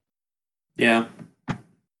watching it. Yeah.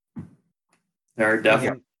 There are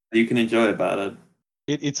definitely you can enjoy about it.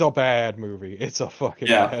 It's a bad movie. It's a fucking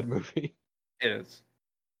Yeah. bad movie. It is.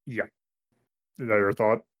 Yeah. Is that your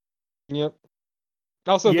thought? Yep.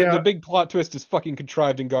 Also, Yeah. the big plot twist is fucking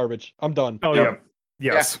contrived and garbage. I'm done. Oh, Yep.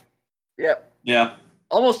 yeah. Yes. Yep. Yeah.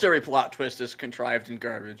 Almost every plot twist is contrived and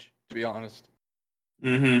garbage, to be honest.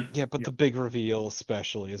 Mm-hmm. Yeah, but the big reveal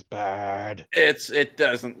especially is bad. It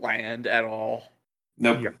doesn't land at all.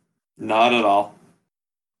 Nope. Yeah. Not at all.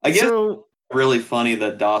 I guess So, really funny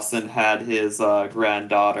that Dawson had his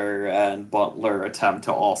granddaughter and butler attempt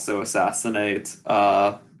to also assassinate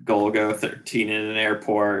Golgo 13 in an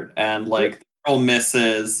airport, and like the girl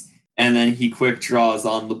misses, and then he quick draws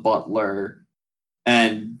on the butler,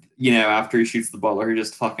 and after he shoots the butler, he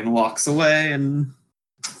just fucking walks away. And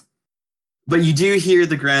but you do hear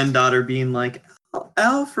the granddaughter being like,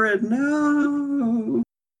 "Alfred, no!"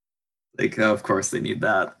 Like, of course they need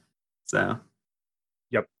that. So.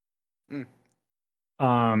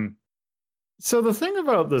 So the thing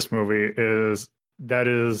about this movie is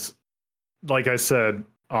like I said,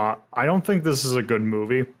 I don't think this is a good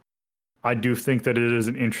movie. I do think that it is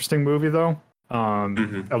an interesting movie, though.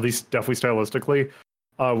 At least definitely stylistically,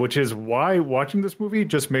 which is why watching this movie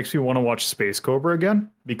just makes me want to watch Space Cobra again,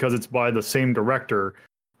 because it's by the same director.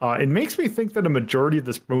 It makes me think that a majority of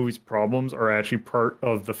this movie's problems are actually part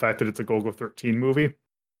of the fact that it's a Golgo 13 movie.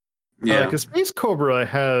 Yeah. Because Space Cobra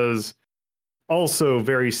has also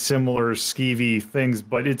very similar skeevy things,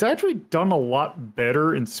 but it's actually done a lot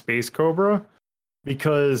better in Space Cobra,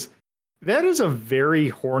 because that is a very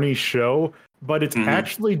horny show, but it's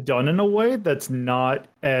actually done in a way that's not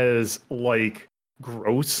as like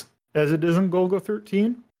gross as it is in Golgo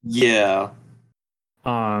 13. Yeah.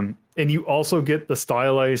 And you also get the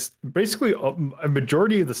stylized, basically a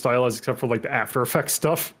majority of the stylized, except for like the After Effects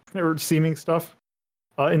stuff or seeming stuff.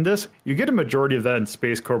 In this, you get a majority of that in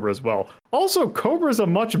Space Cobra as well. Also, Cobra is a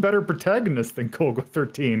much better protagonist than Golgo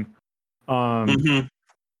 13,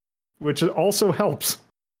 which also helps.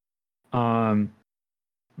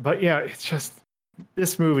 But yeah, it's just,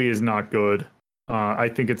 this movie is not good. I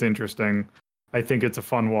think it's interesting. I think it's a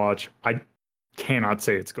fun watch. I cannot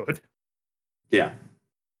say it's good. Yeah.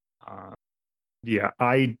 Yeah,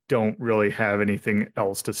 I don't really have anything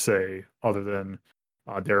else to say other than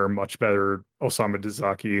there are much better Osamu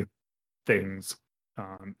Dezaki things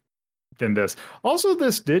than this. Also,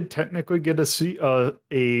 this did technically get I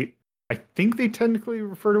think they technically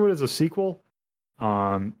refer to it as a sequel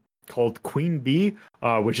called Queen Bee,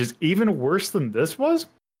 which is even worse than this was,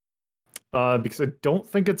 because I don't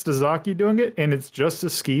think it's Dezaki doing it, and it's just a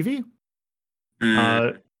skeevy.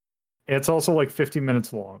 It's also like 50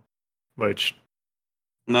 minutes long, which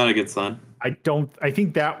not a good sign. I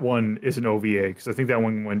think that one is an OVA, because I think that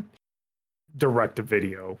one went direct to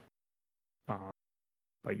video.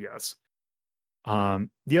 But yes.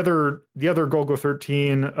 The other Golgo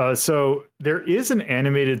 13, so there is an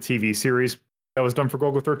animated TV series that was done for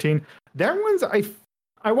Golgo 13. That one's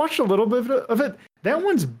I watched a little bit of it. That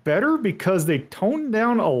one's better because they toned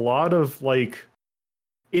down a lot of like,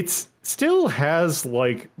 it's still has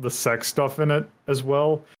like the sex stuff in it as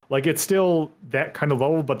well. Like it's still that kind of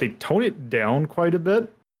level, but they tone it down quite a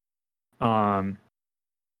bit. And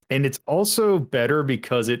it's also better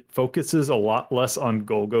because it focuses a lot less on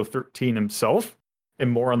Golgo 13 himself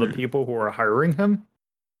and more on the people who are hiring him,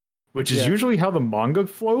 which is usually how the manga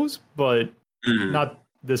flows, but not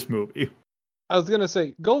this movie. I was gonna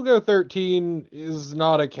say, Golgo 13 is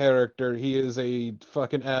not a character. He is a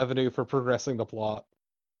fucking avenue for progressing the plot.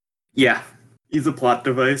 Yeah, he's a plot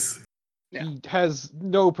device. Yeah. He has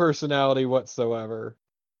no personality whatsoever.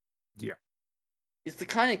 Yeah. He's the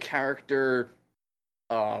kind of character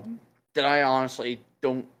that I honestly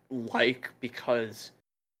don't like, because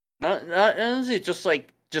not is it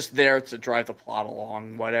just there to drive the plot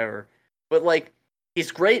along, whatever. But like,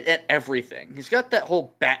 he's great at everything. He's got that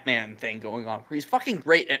whole Batman thing going on, where he's fucking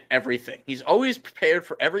great at everything. He's always prepared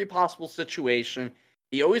for every possible situation.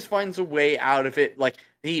 He always finds a way out of it. Like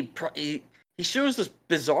he shows this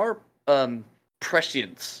bizarre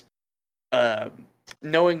prescience,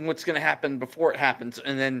 knowing what's going to happen before it happens,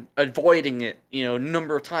 and then avoiding it. A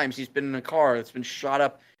number of times he's been in a car that's been shot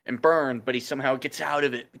up and burned, but he somehow gets out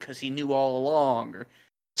of it because he knew all along, or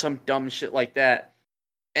some dumb shit like that.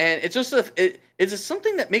 And it's just it's just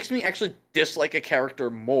something that makes me actually dislike a character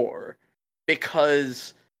more,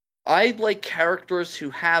 because I like characters who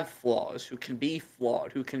have flaws, who can be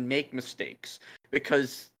flawed, who can make mistakes,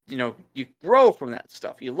 because you grow from that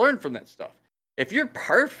stuff, you learn from that stuff. If you're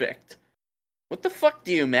perfect, what the fuck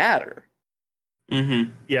do you matter?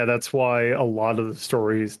 Mm-hmm. Yeah, that's why a lot of the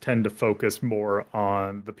stories tend to focus more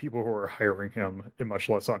on the people who are hiring him and much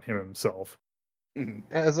less on him himself. Mhm.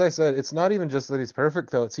 As I said, it's not even just that he's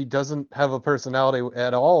perfect though. It's he doesn't have a personality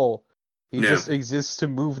at all. He No. just exists to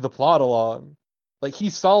move the plot along. Like he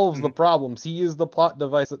solves the Mhm. problems. He is the plot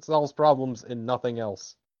device that solves problems and nothing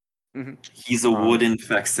else. He's a wooden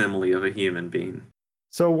facsimile of a human being.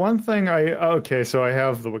 So one thing so I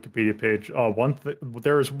have the Wikipedia page.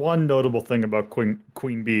 There is one notable thing about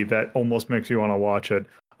Queen Bee that almost makes you want to watch it,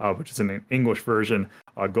 which is in an English version.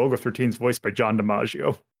 Golgo 13 is voiced by John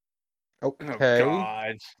DiMaggio. Oh Okay.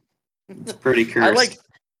 God. It's pretty cursed.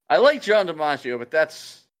 I like John DiMaggio, but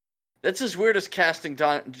that's as weird as casting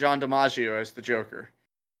John DiMaggio as the Joker.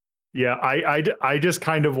 Yeah, I just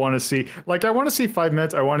kind of want to see, like, I want to see 5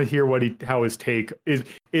 minutes. I want to hear how his take is.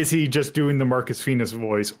 Is he just doing the Marcus Phoenix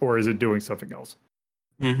voice, or is it doing something else?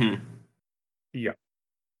 Mm-hmm. Yeah.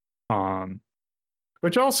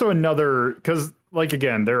 Which also another, because like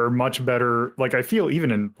again, there are much better. Like I feel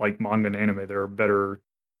even in like manga and anime, there are better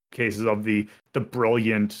cases of the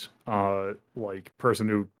brilliant like person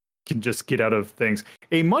who can just get out of things.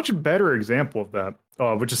 A much better example of that,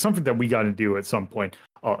 which is something that we got to do at some point,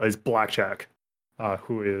 is Blackjack,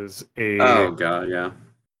 who is Oh god, yeah.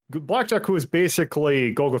 Blackjack, who is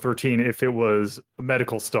basically Golgo 13 if it was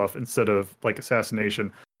medical stuff instead of like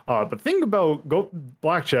assassination. But the thing about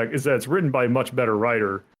Blackjack is that it's written by a much better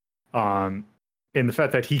writer, in the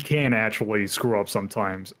fact that he can actually screw up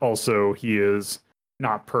sometimes. Also, he is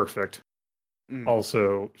not perfect.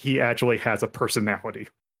 Also, he actually has a personality.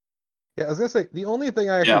 Yeah, I was gonna say the only thing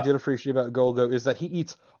I actually did appreciate about Golgo is that he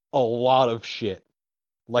eats a lot of shit.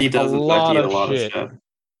 Like He does a in fact lot eat of a lot shit. of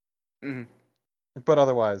shit. But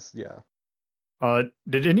otherwise, yeah.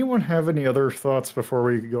 Did anyone have any other thoughts before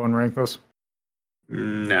we go and rank this?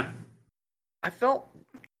 No. I felt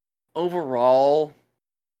overall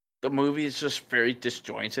the movie is just very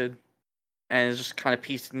disjointed and it's just kind of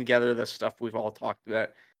piecing together the stuff we've all talked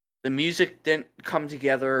about. The music didn't come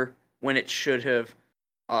together when it should have.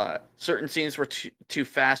 Certain scenes were too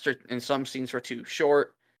fast, and some scenes were too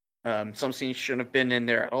short. Some scenes shouldn't have been in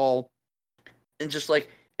there at all. And just like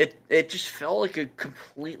it just felt like a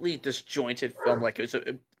completely disjointed film. Like it was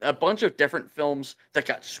a bunch of different films that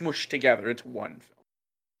got smushed together into one film.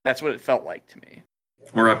 That's what it felt like to me.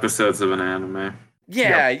 Or episodes of an anime.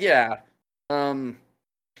 Yeah, yeah.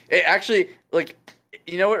 It actually, like,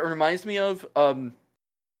 you know what it reminds me of?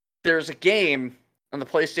 There's a game on the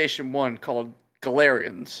PlayStation 1 called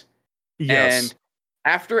Galarians. Yes. And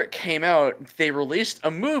after it came out, they released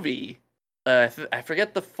a movie. I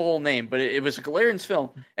forget the full name, but it was a Galarians film.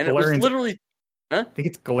 And it was literally... I think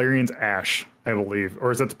it's Galarian's Ash, I believe.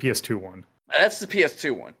 Or is that the PS2 one? That's the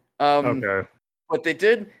PS2 one. Okay. But they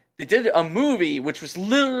did a movie which was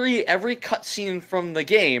literally every cutscene from the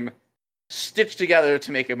game stitched together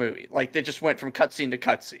to make a movie. Like they just went from cutscene to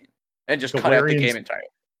cutscene and just cut out the game entirely.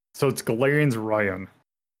 So it's Galarian's Ryan.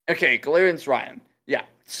 Okay, Galarian's Ryan. Yeah.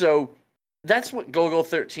 So that's what Golgo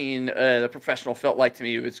 13, the professional, felt like to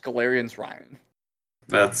me. It was Galarian's Ryan.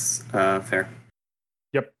 That's fair.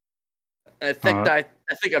 Yep. I think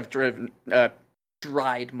I've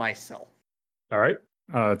dried myself. All right.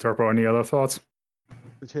 Torpo, any other thoughts?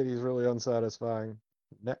 The titty's really unsatisfying.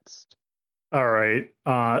 Next. All right.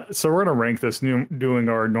 So we're gonna rank this doing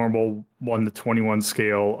our normal 1 to 21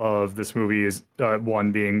 scale of this movie is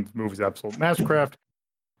 1 being the movie's absolute mastercraft.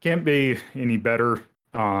 Can't be any better.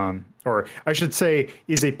 Or I should say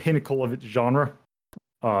is a pinnacle of its genre.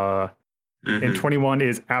 And 21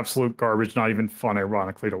 is absolute garbage, not even fun,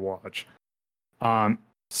 ironically, to watch.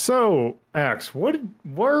 So Axe,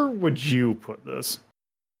 where would you put this?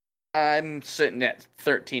 I'm sitting at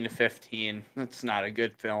 13 to 15. That's not a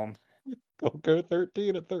good film. Golgo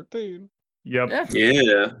 13 at 13. Yep.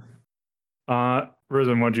 Yeah.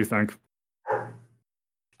 Risen, what'd you think?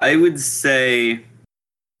 I would say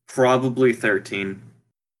probably 13.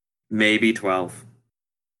 Maybe 12.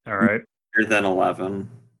 All right. Better than 11.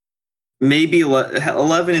 Maybe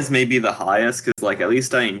 11 is maybe the highest because, like, at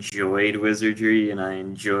least I enjoyed Wizardry and I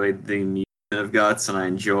enjoyed the Museum of Guts and I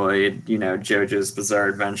enjoyed, JoJo's Bizarre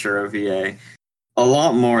Adventure OVA a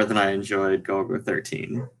lot more than I enjoyed Golgo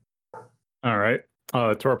 13. All right.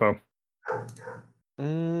 Torpo.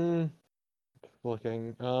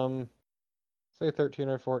 Looking. Say 13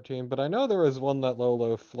 or 14, but I know there was one that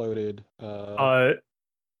Lolo floated.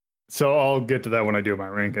 So I'll get to that when I do my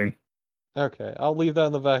ranking. Okay, I'll leave that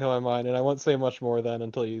in the back of my mind, and I won't say much more then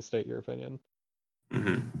until you state your opinion.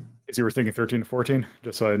 Mm-hmm. Is you were thinking 13 to 14?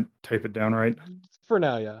 Just so I type it down right? For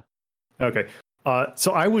now, yeah. Okay.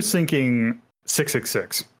 So I was thinking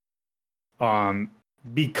 666.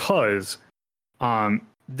 because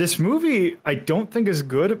this movie I don't think is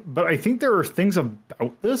good, but I think there are things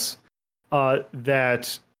about this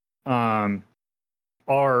that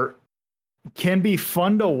can be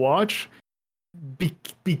fun to watch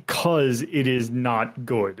because it is not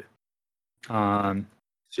good.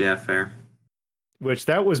 Yeah, fair. Which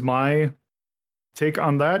that was my take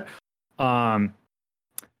on that.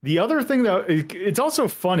 The other thing that it's also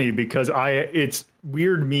funny because it's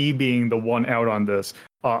weird me being the one out on this.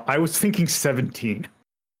 I was thinking 17.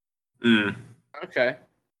 Okay.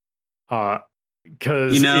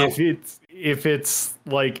 Because if it's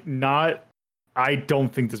like not, I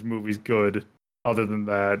don't think this movie's good. Other than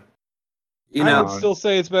that, I would still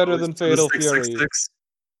say it's better than Fatal Fury. 666.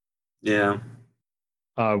 Yeah.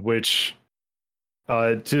 Which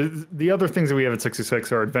to the other things that we have at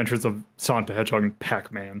 66 are Adventures of Sonic the Hedgehog and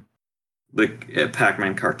Pac-Man. The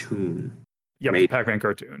Pac-Man cartoon. Yep, the Pac-Man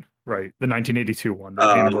cartoon. Right. The 1982 one,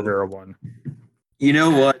 the Hanna-Barbera one. You know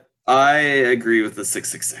what? I agree with the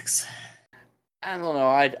 666. I don't know.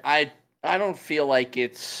 I don't feel like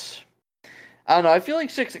it's. I don't know. I feel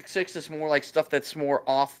like 666 is more like stuff that's more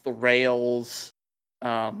off the rails.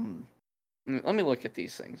 Let me look at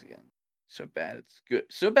these things again. So bad it's good.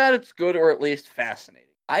 So bad it's good, or at least fascinating.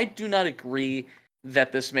 I do not agree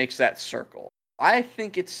that this makes that circle. I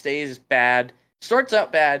think it stays bad, starts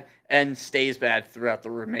out bad, and stays bad throughout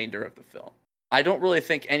the remainder of the film. I don't really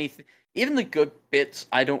think anything, even the good bits,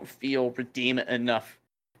 I don't feel redeem it enough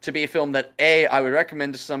to be a film that A, I would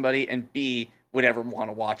recommend to somebody, and B, would ever want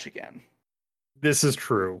to watch again. This is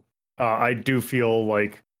true. I do feel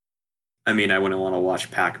like. I mean, I wouldn't want to watch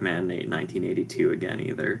Pac-Man 1982 again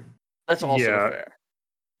either. That's also fair.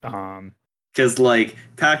 Because like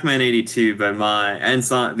Pac-Man 82 and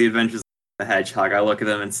The Adventures of the Hedgehog, I look at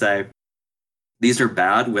them and say, these are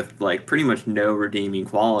bad with like pretty much no redeeming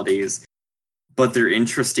qualities, but they're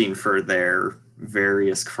interesting for their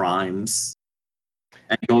various crimes.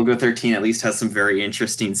 And Golgo 13 at least has some very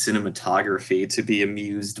interesting cinematography to be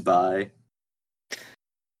amused by.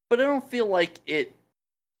 But I don't feel like it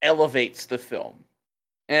elevates the film.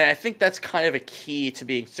 And I think that's kind of a key to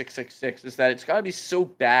being 666, is that it's got to be so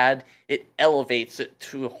bad it elevates it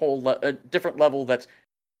to a different level that's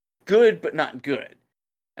good but not good.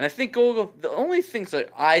 And I think the only things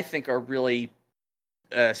that I think are really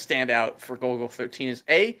stand out for Golgo 13 is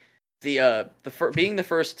A, being the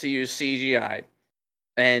first to use CGI,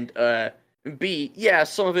 and B, yeah,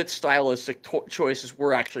 some of its stylistic choices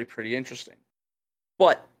were actually pretty interesting.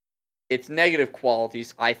 But its negative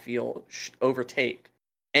qualities, I feel, should overtake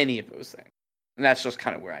any of those things. And that's just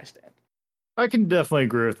kind of where I stand. I can definitely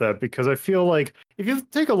agree with that because I feel like if you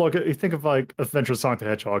take a look at, you think of like Adventure of Sonic the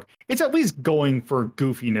Hedgehog, it's at least going for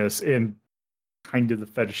goofiness and kind of the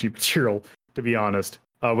fetishy material, to be honest,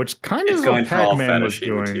 which kind of is what Pac-Man was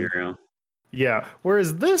doing. Material. Yeah,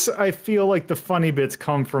 whereas this, I feel like the funny bits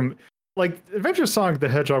come from, like, Adventure of Sonic the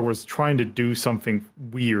Hedgehog was trying to do something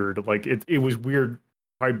weird, like it was weird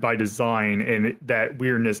by design, and that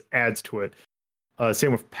weirdness adds to it.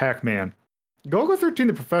 Same with Pac-Man. Golgo 13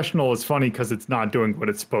 the Professional is funny because it's not doing what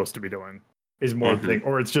it's supposed to be doing, is more the thing.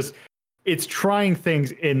 Or it's trying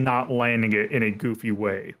things and not landing it in a goofy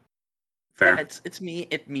way. Fair. Yeah,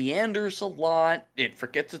 it meanders a lot. It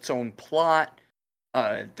forgets its own plot.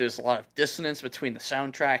 There's a lot of dissonance between the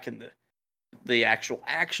soundtrack and the actual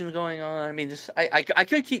action going on. I mean, I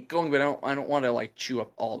could keep going, but I don't want to like chew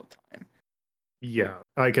up all the time. Yeah,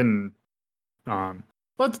 I can.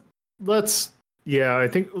 Let's. Yeah, I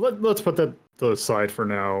think let's put that to the side for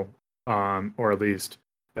now, or at least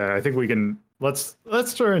I think we can. Let's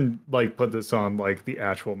try and like put this on like the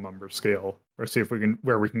actual number scale, or see if we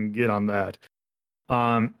can get on that.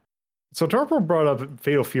 So Tarpo brought up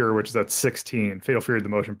Fatal Fury, which is at 16. Fatal Fury, the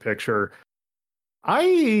motion picture.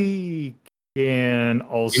 I can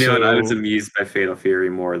also. You know what? I was amused by Fatal Fury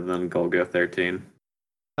more than Golgo 13.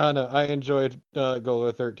 No, I enjoyed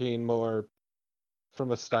Golgo 13 more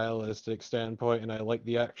from a stylistic standpoint, and I like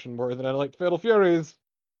the action more than I liked Fatal Furies.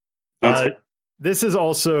 This is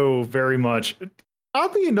also very much,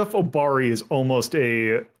 oddly enough, Obari is almost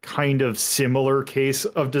a kind of similar case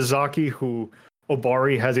of Dazaki, who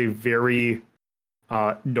Obari has a very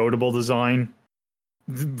notable design,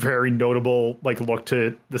 very notable like look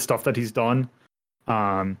to the stuff that he's done.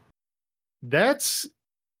 That's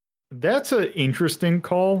an interesting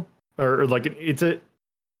call, or like it's a.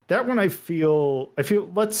 That one I feel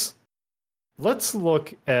let's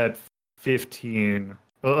look at 15.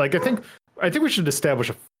 Like I think we should establish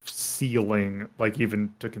a ceiling, like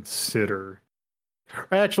even to consider.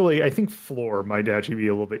 Actually, I think floor might actually be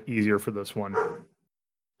a little bit easier for this one.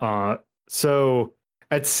 So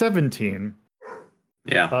At 17,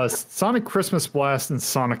 Yeah, Sonic Christmas Blast and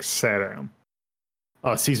Sonic Saturn.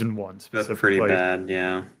 Season 1 that's specifically. pretty bad.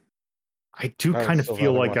 Yeah, I do I kind of still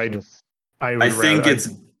feel haven't like watched this. I would I think rather, it's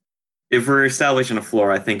if we're establishing a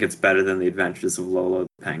floor, I think it's better than the Adventures of Lolo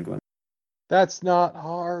the Penguin. That's not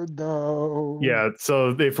hard though. yeah. So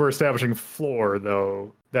if we're establishing floor,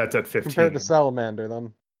 though, that's at 15. Compared to Salamander,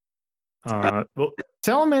 then. Well,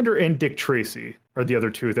 Salamander and Dick Tracy are the other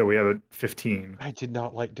two that we have at 15. I did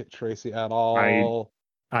not like Dick Tracy at all.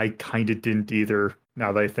 I kind of didn't either.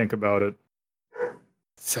 Now that I think about it,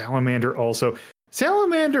 Salamander also.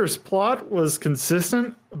 Salamander's plot was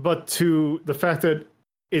consistent, but to the fact that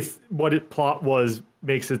it's what it plot was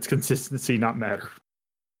makes its consistency not matter.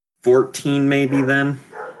 14 maybe then.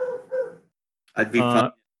 I'd be fine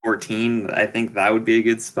with 14. I think that would be a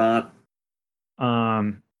good spot.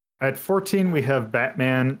 At 14 we have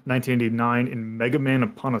Batman 1989 and Mega Man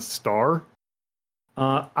Upon a Star.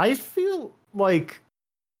 I feel like,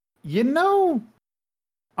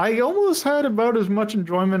 I almost had about as much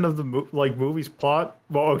enjoyment of the movie's plot.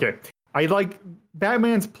 Well, okay, I like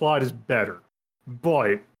Batman's plot is better,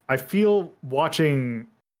 but I feel watching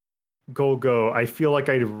Go, I feel like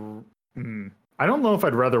I don't know if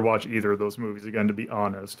I'd rather watch either of those movies again, to be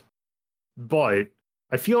honest. But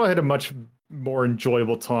I feel I had a much more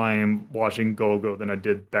enjoyable time watching Go than I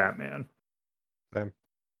did Batman. Same.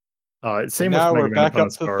 Same Now with we're Mega Man back Upon a up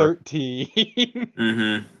to Star. 13.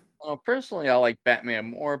 Mm-hmm. Well, personally, I like Batman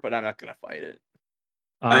more, but I'm not gonna fight it.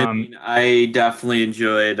 I mean, I definitely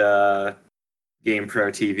enjoyed Game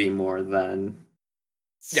Pro TV more than.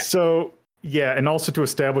 Yeah. So yeah, and also to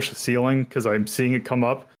establish a ceiling, because I'm seeing it come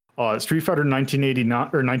up. Street Fighter 1989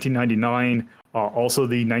 or 1999, also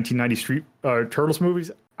the 1990 Street Turtles movies.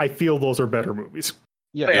 I feel those are better movies.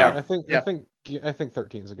 Yeah, Yeah. I think Yeah.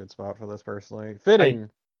 13 is a good spot for this personally. Fitting.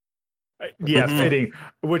 Yeah, Mhm. fitting.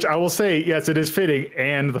 Which I will say, yes, it is fitting,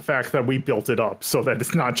 and the fact that we built it up so that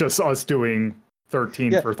it's not just us doing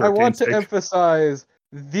 13 Yeah, for I 13's want to sake. emphasize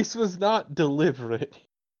this was not deliberate.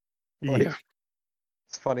 Like, Yeah.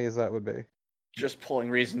 as funny as that would be. Just pulling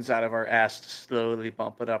reasons out of our ass to slowly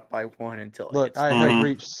bump it up by one until it Look, hits. I Mhm. had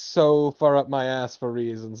reached so far up my ass for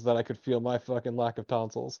reasons that I could feel my fucking lack of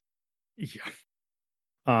tonsils. Yeah.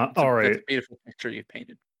 That's All that's right. a beautiful picture you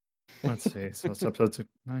painted. Let's see. So it's episode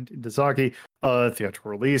 19. Dazaki,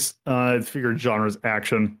 theatrical release. Figured genres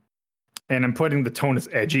action. And I'm putting the tone as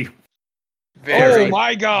edgy. Very, Oh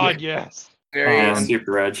my god, yes. very. Um, Yeah, I'm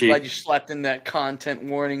super edgy. glad you slapped in that content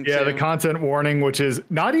warning. Yeah, the too. content warning, which is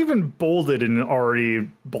not even bolded and already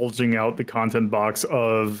bulging out the content box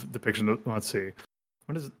of depiction of, let's see.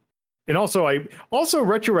 What is it? And also, I also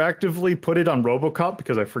retroactively put it on RoboCop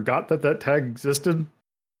because I forgot that tag existed.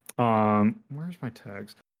 Where's my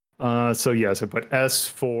tags? So yes, I put S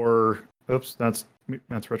for, oops, that's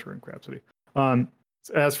Retro and Crapsody.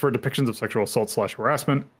 S for depictions of sexual assault /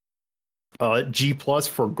 harassment. G+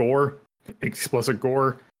 for gore, explicit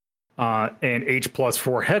gore. And H+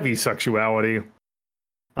 for heavy sexuality.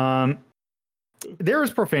 There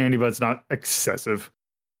is profanity, but it's not excessive.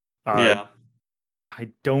 Yeah. I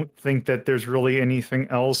don't think that there's really anything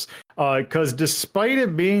else. Because despite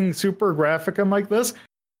it being super graphic and like this,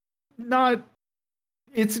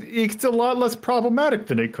 it's a lot less problematic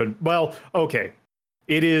than it could. Well, okay,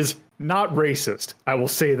 it is not racist. I will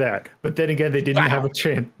say that. But then again, they didn't have a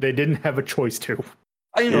chance. They didn't have a choice to.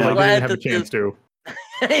 I am They didn't glad have a that chance to.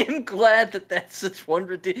 I am glad that that's its one.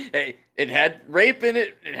 Hey, it had rape in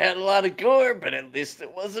it. It had a lot of gore, but at least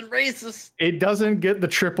it wasn't racist. It doesn't get the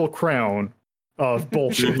triple crown of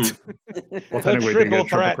bullshit. Well, The technically, it didn't get a triple triple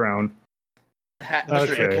threat. crown. Hat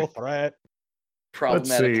Okay. trick. Triple threat.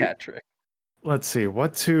 Problematic see. hat trick. Let's see.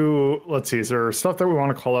 Is there stuff that we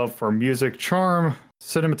want to call out for music, charm,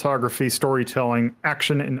 cinematography, storytelling,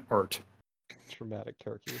 action, and art? Traumatic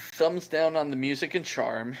turkey. Thumbs down on the music and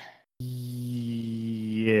charm.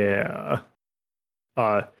 Yeah.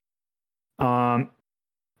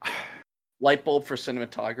 Light bulb for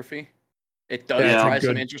cinematography. It does Yeah. try That's a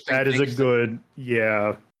some good, interesting that is a things. good,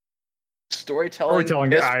 yeah. Storytelling.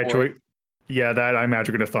 Storytelling, piss I poor. actually, yeah, that I'm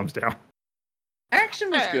actually going to thumbs down. Action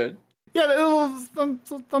was good. Yeah, it was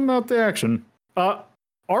thumb out the action.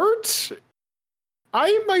 Art,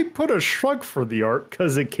 I might put a shrug for the art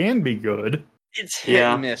because it can be good. It's hit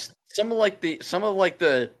Yeah. and miss. Some of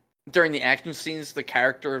the during the action scenes, the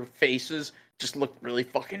character faces just look really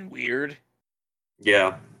fucking weird.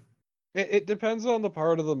 Yeah. It depends on the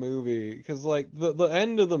part of the movie, because like the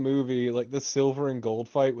end of the movie, like the silver and gold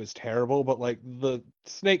fight was terrible, but like the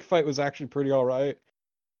snake fight was actually pretty alright.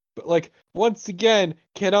 But like once again,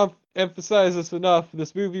 cannot emphasize this enough.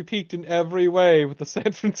 This movie peaked in every way with the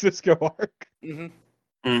San Francisco arc. Mm-hmm.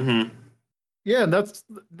 Mm-hmm. Yeah, that's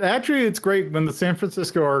actually it's great when the San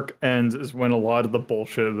Francisco arc ends is when a lot of the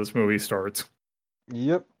bullshit of this movie starts.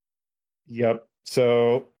 Yep. Yep.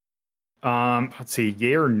 So, let's see,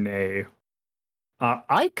 yay or nay.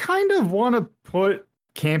 I kind of want to put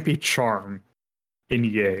Campy Charm in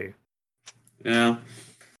yay. Yeah.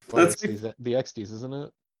 Well, That's it's the XDs, isn't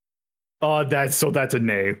it? That's a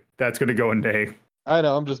nay. That's gonna go in nay. I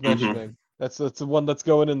know. I'm just Mhm. mentioning. That's the one that's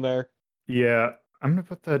going in there. Yeah, I'm gonna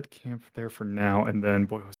put that camp there for now, and then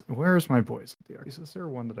where's my boys? Is there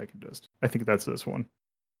one that I can just? I think that's this one.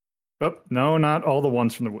 Oh no, not all the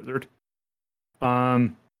ones from the wizard.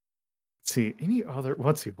 Let's see any other.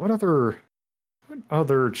 Let's see what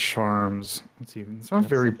other charms. Let's see. It's not That's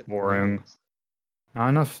very like boring. things. Not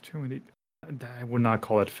enough too many. I would not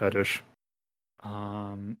call it fetish.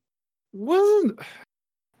 Wasn't.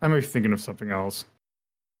 I might be thinking of something else.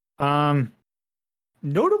 Notably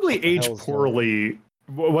What the aged hell's going poorly.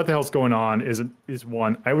 What the hell's going on is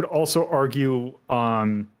one. I would also argue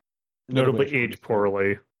notably aged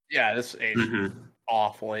poorly. Yeah, this aged Mhm.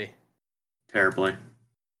 awfully. Terribly.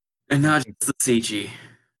 And not just the CG.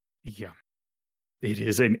 Yeah. It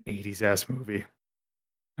is an 80s ass movie.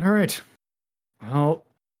 All right. Well,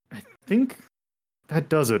 I think that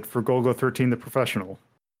does it for Golgo 13 the Professional.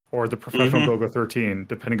 Or the Professional Mhm. Golgo 13,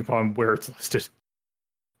 depending upon where it's listed.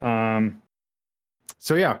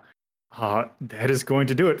 So yeah, that is going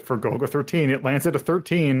to do it for Golgo 13. It lands at a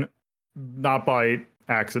 13, not by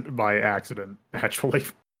accident, actually.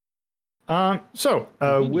 With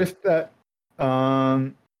that,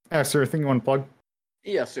 is there anything you want to plug?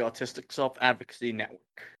 Yes, the Autistic Self Advocacy Network.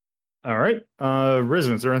 All right.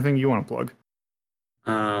 Risen, is there anything you want to plug?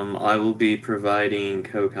 I will be providing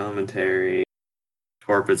co-commentary,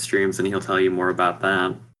 Torpid streams, and he'll tell you more about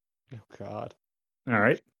that. Oh God. All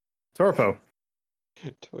right. Torpo.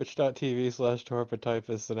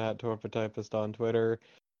 Twitch.tv/torpidtypist and @torpidtypist on Twitter.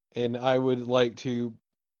 And I would like to,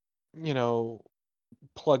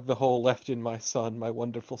 plug the hole left in my son, my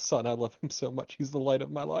wonderful son. I love him so much. He's the light of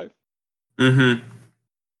my life. Mm-hmm.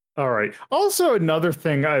 All right. Also, another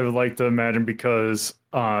thing I would like to imagine, because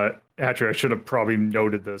actually I should have probably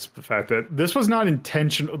noted this, the fact that this was not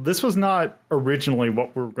intentional. This was not originally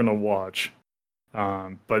what we were going to watch.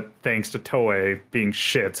 But thanks to Toei being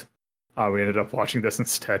shit, we ended up watching this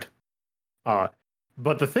instead.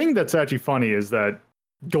 But the thing that's actually funny is that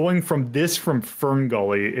going from Fern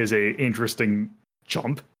Gully is a interesting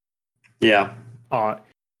jump. Yeah.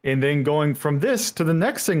 And then going from this to the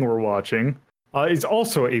next thing we're watching is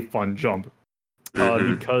also a fun jump.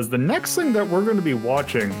 Mhm. Because the next thing that we're going to be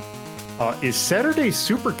watching is Saturday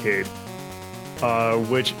Supercade,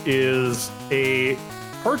 which is a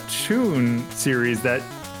cartoon series that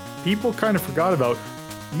people kind of forgot about,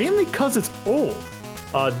 mainly because it's old.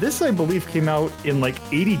 This, I believe, came out in like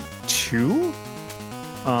 82.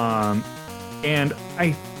 And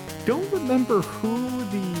I don't remember who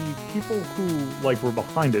the people who were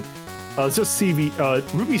behind it. It's just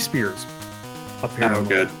Ruby Spears. Apparently. Oh,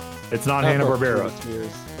 good. It's not Of Hanna-Barbera. course,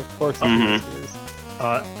 Spears. Of course, Mhm. Spears.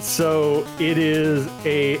 So it is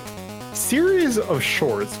a series of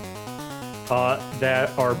shorts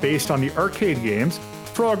that are based on the arcade games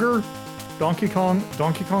Frogger, Donkey Kong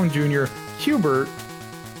Jr., Hubert,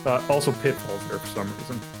 also Pitfall's there for some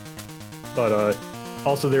reason. But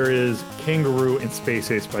also there is Kangaroo and Space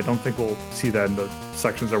Ace, but I don't think we'll see that in the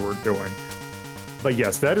sections that we're doing. But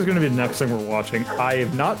yes, that is going to be the next thing we're watching. I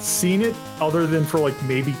have not seen it other than for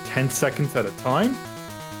maybe 10 seconds at a time.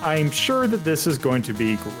 I'm sure that this is going to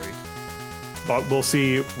be great. But we'll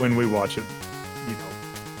see when we watch it,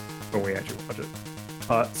 when we actually watch it.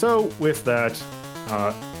 So with that,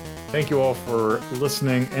 thank you all for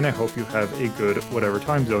listening, and I hope you have a good whatever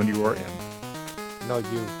time zone you are in. No,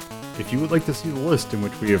 you. If you would like to see the list in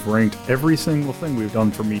which we have ranked every single thing we've done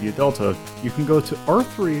for Media Delta, you can go to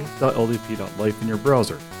r3.ldp.life in your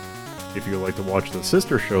browser. If you would like to watch the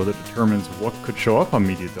sister show that determines what could show up on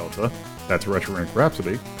Media Delta, that's Retro Rank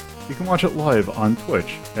Rhapsody, you can watch it live on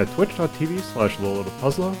Twitch at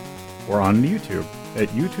twitch.tv/LoloThePuzzler or on YouTube at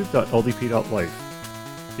youtube.ldp.life.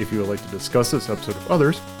 If you would like to discuss this episode of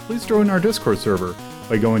others, please join our Discord server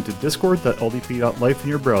by going to discord.ldp.life in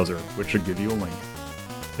your browser, which should give you a link.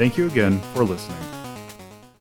 Thank you again for listening.